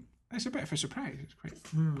 pleasing. It's a bit of a surprise. It's quite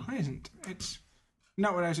pleasant. It's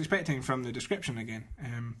not what I was expecting from the description again.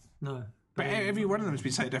 No. But every one of them has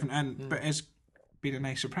been slightly different, but it's been a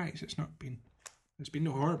nice surprise. It's not been. There's been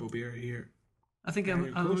no horrible beer here. I think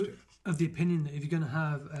Anywhere I'm close to it. of the opinion that if you're going to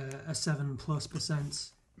have a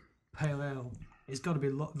 7+% pale ale, it's got to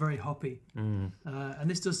be very hoppy. And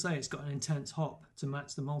this does say it's got an intense hop to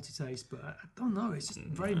match the malty taste, but I don't know. It's just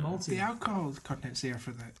very malty. The alcohol content's there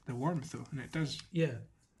for the warmth though, and it does. Yeah,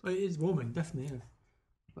 well, it is warming, definitely. Yeah.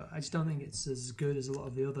 But I just don't think it's as good as a lot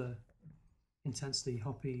of the other intensely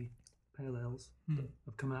hoppy pale ales that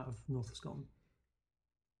have come out of north of Scotland.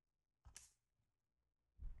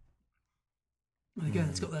 And again,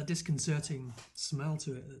 it's got that disconcerting smell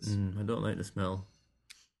to it that's I don't like the smell.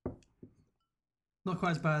 not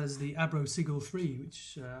quite as bad as the Abro Seagull 3,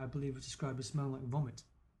 which I believe was described as smelling like vomit.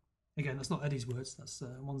 Again, that's not Eddie's words, that's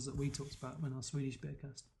ones that we talked about in our Swedish beer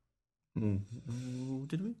cast.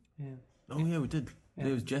 Did we? Yeah. Oh yeah, we did. Yeah.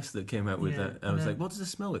 It was Jess that came out with Yeah, that. I was and like, "What does it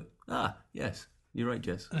smell like?" Ah, yes, you're right,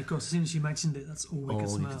 Jess. And of course, as soon as you mentioned it, that's all we could All you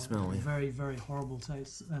smell. could smell, yeah. Very, very horrible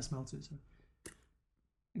taste, smell to it. So.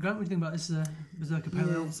 Grant, what do you think about this Berserker Pale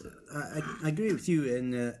Ale? Yes, I agree with you.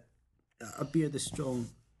 In a beer this strong,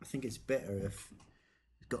 I think it's better if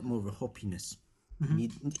it's got more of a hoppiness.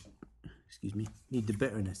 Need the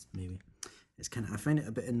bitterness maybe. It's kind of, I find it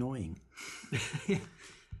a bit annoying.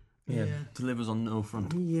 Yeah, delivers on no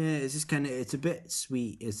front. Yeah, it's just kind of, it's a bit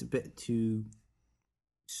sweet. It's a bit too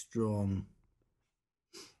strong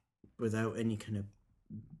without any kind of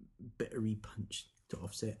bittery punch to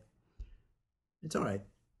offset. It's all right,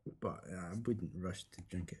 but I wouldn't rush to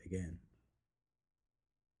drink it again.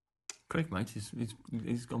 Craig might.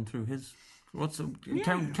 He's gone through his. What's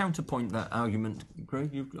counterpoint that argument, Craig?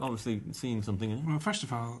 You've obviously seen something in it. Well, first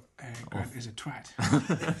of all, Grant is a twat.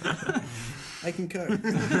 I concur.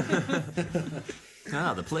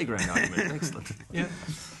 The playground argument. Excellent. Yeah.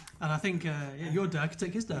 And I think your dad could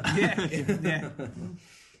take his dad. yeah.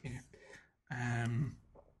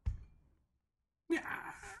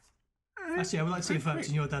 Actually, I would like to see a fight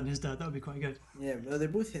between your dad and his dad. That would be quite good. Yeah, well, they're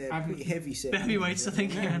both pretty heavy set. Heavyweights, I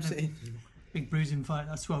think. Yeah, Yeah, I'm saying. big bruising fight.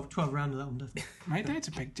 That's 12 round of that one, definitely. My dad's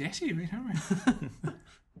a big Jesse, right?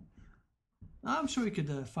 I'm sure he could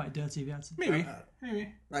fight dirty if he had to. Maybe.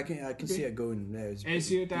 I can see it going now.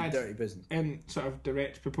 Is your dad dirty business? in sort of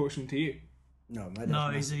direct proportion to you? No, my dad's No,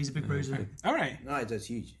 not. he's a big bruiser. All right. No, that's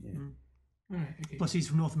huge. Yeah. All right. Okay. Plus, he's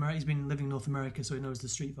from North America. He's been living in North America, so he knows the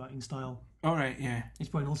street fighting style. All right. Yeah. He's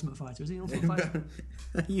probably an ultimate fighter. Is he an ultimate fighter?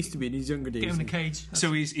 He used to be in his younger days. Get him in a cage.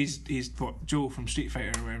 So he's what, Joe from Street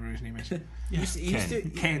Fighter or whatever his name is. He used to,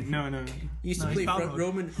 Ken. No. he used to No, play he's front Balrog.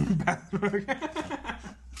 Roman.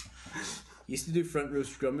 Used to do front row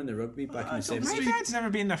scrum in the rugby back in the don't 70s. My dad's never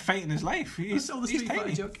been in a fight in his life. He's, all the he's Street Fighter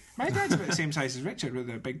tiny. joke. My dad's about the same size as Richard with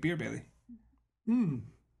a big beer belly.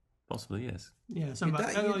 Possibly, yes. Yeah,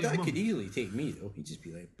 Your dad could easily take me, though. He'd just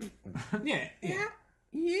be like... Yeah.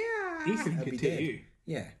 I'd Ethan be could take dead. you.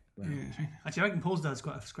 Yeah. Well, Yeah, that's right. Actually, I reckon Paul's dad's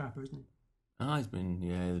quite a scrapper, isn't he? He's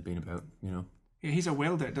been about, you know. Yeah, he's a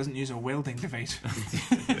welder. Doesn't use a welding device.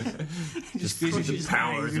 Just uses the his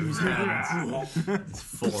powers of his hands. hands. His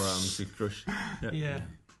forearms to crush. Yeah.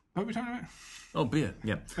 What are we talking about? Oh, beer,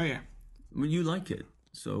 yeah. Oh, yeah. Well, you like it,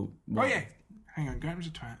 so... Oh, why? yeah. Hang on, Graham's a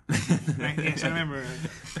twat. Right, yes, I remember.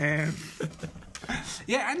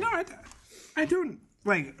 Yeah, I know. I don't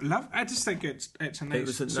love. I just think it's a nice. It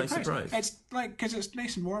was a nice surprise. It's like because it's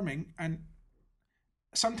nice and warming, and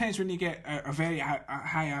sometimes when you get a very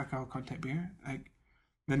high alcohol content beer, like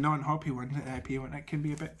the non-hoppy one, the IPA one, it can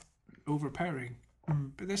be a bit overpowering.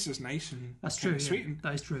 But this is nice and That's true. kinda Yeah. sweetened.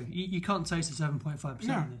 That is true. You can't taste the 7.5%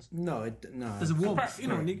 No. in this. no. There's a warmth. But, you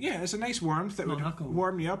know, it's a nice warmth that would Non-alcohol.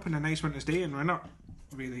 warm you up on a nice winter's day, and we're not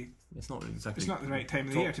really. It's not exactly... It's not the right time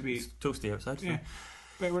of the year to be. It's toasty outside, so... Yeah,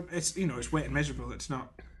 but it's it's wet and miserable. It's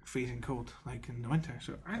not freezing cold like in the winter.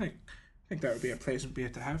 So I think that would be a pleasant beer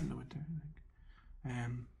to have in the winter.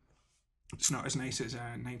 It's not as nice as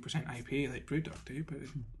a 9% IPA like BrewDog do, but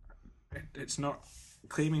it's not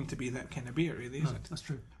claiming to be that kind of beer, really, is No, it? that's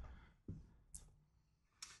true.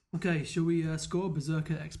 Okay, shall we score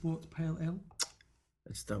Berserker Export Pale Ale?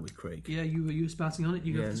 Let's start with Craig. Yeah, you were spouting on it.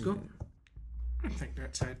 You go Yeah, for the score. I think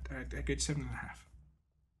that's a good 7.5.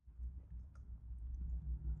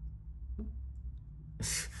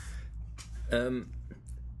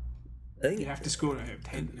 I think You have to score it out of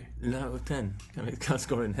 10 now. No, out of 10. Can't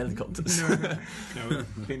score in helicopters. No,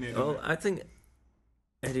 been there, done Well, that. I think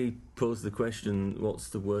Eddie posed the question, what's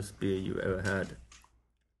the worst beer you ever had?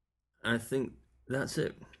 I think that's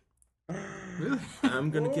it. Really?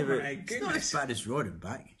 I'm going to give my it... It's not as bad as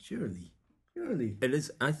Rodenbach, surely. It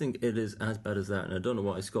is. I think it is as bad as that, and I don't know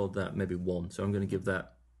what I scored that, maybe 1, so I'm going to give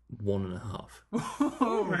that 1.5.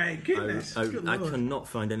 Oh my goodness! I cannot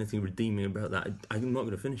find anything redeeming about that. I'm not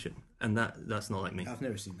going to finish it, and that's not like me. I've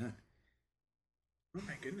never seen that. Oh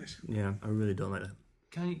my goodness! Yeah, I really don't like that.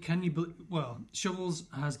 Can you believe? Well, Shovels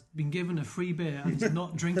has been given a free beer and is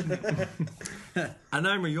not drinking it. And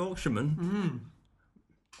I'm a Yorkshireman.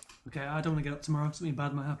 Okay, I don't want to get up tomorrow. Something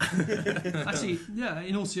bad might happen. Actually, yeah,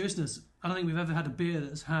 in all seriousness, I don't think we've ever had a beer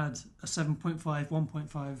that's had a 7.5,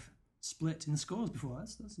 1.5 split in scores before.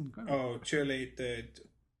 That's incredible. Oh, surely the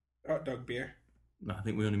hot dog beer. No, I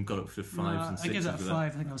think we only got up to 5s and 6s. I gave that a with 5. I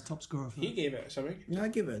think I was top scorer for He that. gave it something. Yeah,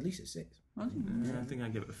 I'd give it at least a 6. Yeah, I think I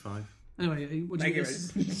give it a 5. Anyway, what do I you give give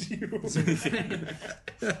it this? 0.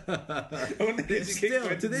 Only because you Still,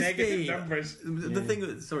 keep to this negative day- numbers. The thing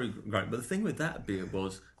with but the thing with that beer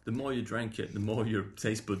was the more you drank it, the more your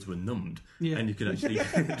taste buds were numbed, Yeah. and you could actually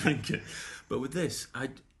drink it. But with this,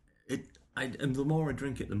 and the more I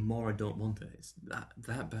drink it, the more I don't want it. It's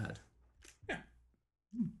that bad.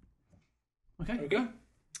 Okay, Okay. go.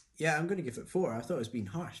 Yeah, I'm going to give it 4. I thought it was being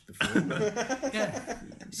harsh before, but Yeah,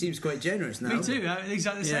 it seems quite generous now. me too.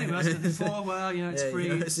 Exactly the same. Yeah. I said before, well, it's Yeah, free.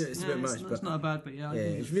 it's a bit much, It's but- not a bad, but yeah. I'll Yeah,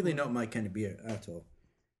 give it it's a really 4. not my kind of beer at all.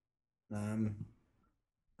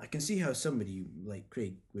 I can see how somebody like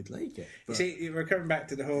Craig would like it. But See, we're coming back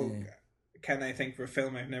to the whole Yeah. can I think for a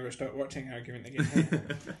film I've never stopped watching argument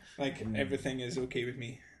again. Like, everything is okay with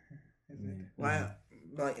me. Isn't it? Well,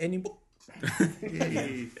 like any.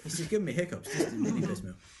 This is giving me hiccups. Just really piss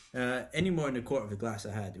me off. Any more than a quarter of a glass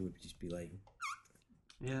I had, it would just be like,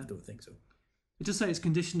 Yeah. I don't think so. It does say it's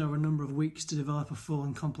conditioned over a number of weeks to develop a full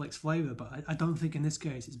and complex flavour, but I don't think in this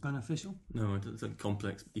case it's beneficial. No, I don't think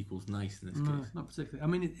complex equals nice in this No, case. not particularly. I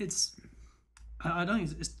mean, it's. I don't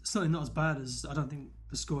think it's certainly not as bad as. I don't think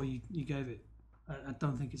the score you gave it. I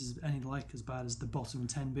don't think it's any like as bad as the bottom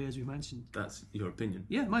 10 beers we mentioned. That's your opinion.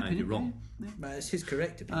 Yeah, my And opinion. you're wrong. Yeah. But it's his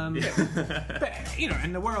correct opinion. But,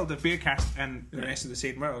 in the world of Beercast and the rest of the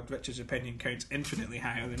sane world, Richard's opinion counts infinitely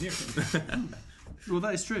higher than yours. Well,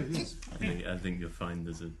 that is true. Yes. I think you'll find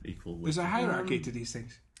there's an equal. There's a hierarchy to these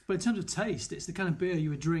things. But in terms of taste, it's the kind of beer you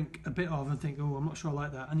would drink a bit of and think, oh, I'm not sure I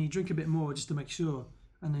like that. And you drink a bit more just to make sure.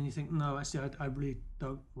 And then you think, no, actually, I really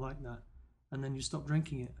don't like that. And then you stop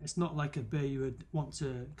drinking it. It's not like a beer you would want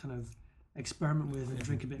to kind of experiment with and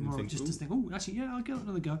drink a bit You more think, just to "Ooh." think, oh, actually, yeah, I'll give it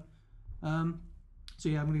another go. So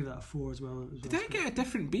yeah, I'm going to give that a 4 as well. Did I get a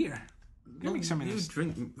different beer? Give me some of You this.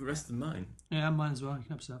 drink the rest of mine. Yeah, and mine as well. You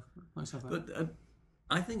can have yourself. But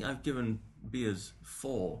I think I've given beers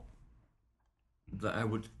 4 that I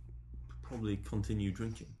would probably continue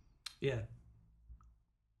drinking. Yeah.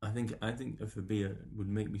 I think if a beer would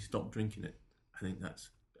make me stop drinking it, I think that's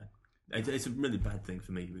It's a really bad thing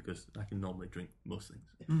for me because I can normally drink most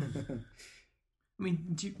things. I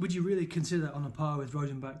mean, would you really consider that on a par with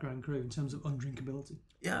Rodenbach Grand Cru in terms of undrinkability?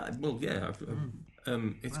 Yeah, well, yeah.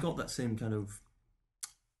 It's got that same kind of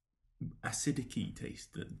acidic-y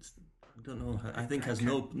taste that I don't know. I think has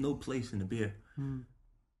no place in a beer.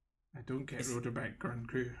 I don't get Rodenbach Grand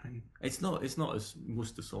Cru. And It's not as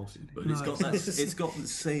Worcester saucy, but No, it's got that. It's got the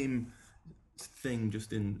same thing,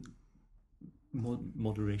 just in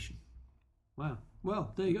moderation. Wow.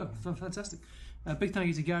 Well, there you go. Fantastic. Big thank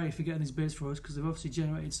you to Gary for getting his beers for us because they've obviously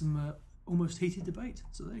generated some almost heated debate.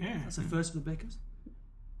 So there you go. That's a first for the Bakers.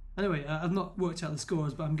 Anyway, I've not worked out the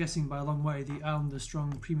scores, but I'm guessing by a long way the Islander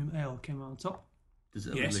Strong Premium Ale came out on top.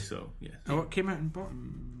 Deservedly Yes. so, yes. oh, what came out in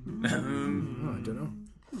bottom? Oh, I don't know.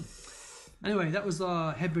 Anyway, that was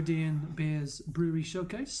our Hebridean Beers Brewery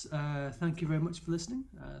Showcase. Thank you very much for listening.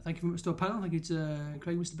 Thank you very much to our panel. Thank you to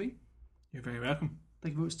Craig Mr. B. You're very welcome.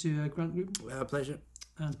 Thank you very much to Grant Group Pleasure.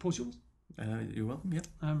 and Paul Schultz. You're welcome, yeah.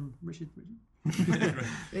 Richard.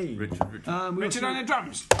 Hey. Richard. Richard on the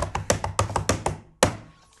drums. There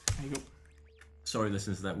you go. Sorry,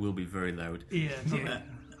 listeners, that will be very loud. Yeah.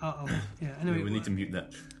 Anyway, We need to mute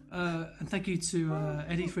that. and thank you to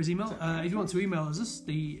Eddie for his email. If you want to email us,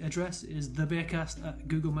 the address is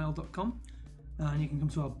thebeercast@googlemail.com, and you can come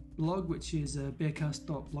to our blog, which is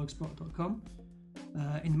beercast.blogspot.com.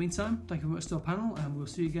 In the meantime, thank you very much to our panel, and we'll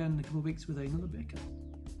see you again in a couple of weeks with another Beercast.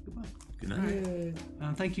 Goodbye. Good night.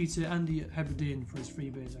 And thank you to Andy at Hebridean for his free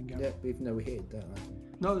beers and Gary. Yeah, we hated that.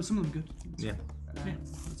 No, some of them good. Yeah.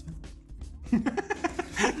 That's fine.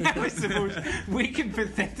 That was the most weak and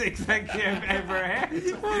pathetic thing I've ever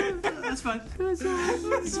heard. That's fine.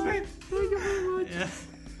 It's fine. Yeah.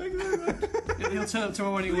 He'll turn up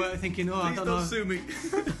tomorrow morning at work thinking, I don't know. sue me.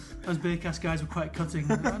 Those Beercast guys were quite cutting.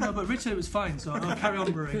 No, but Richard was fine, so I'll carry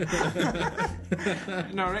on brewing.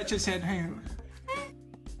 No, Richard said, hang on.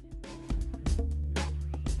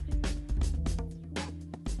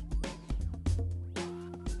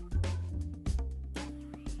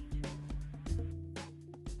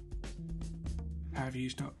 Have you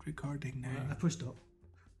stopped recording I now? pushed up.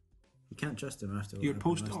 You can't trust him after what You're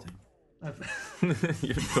happened last post-op. time.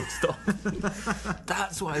 You're stop.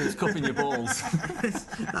 That's why I was cupping your balls.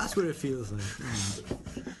 That's what it feels like.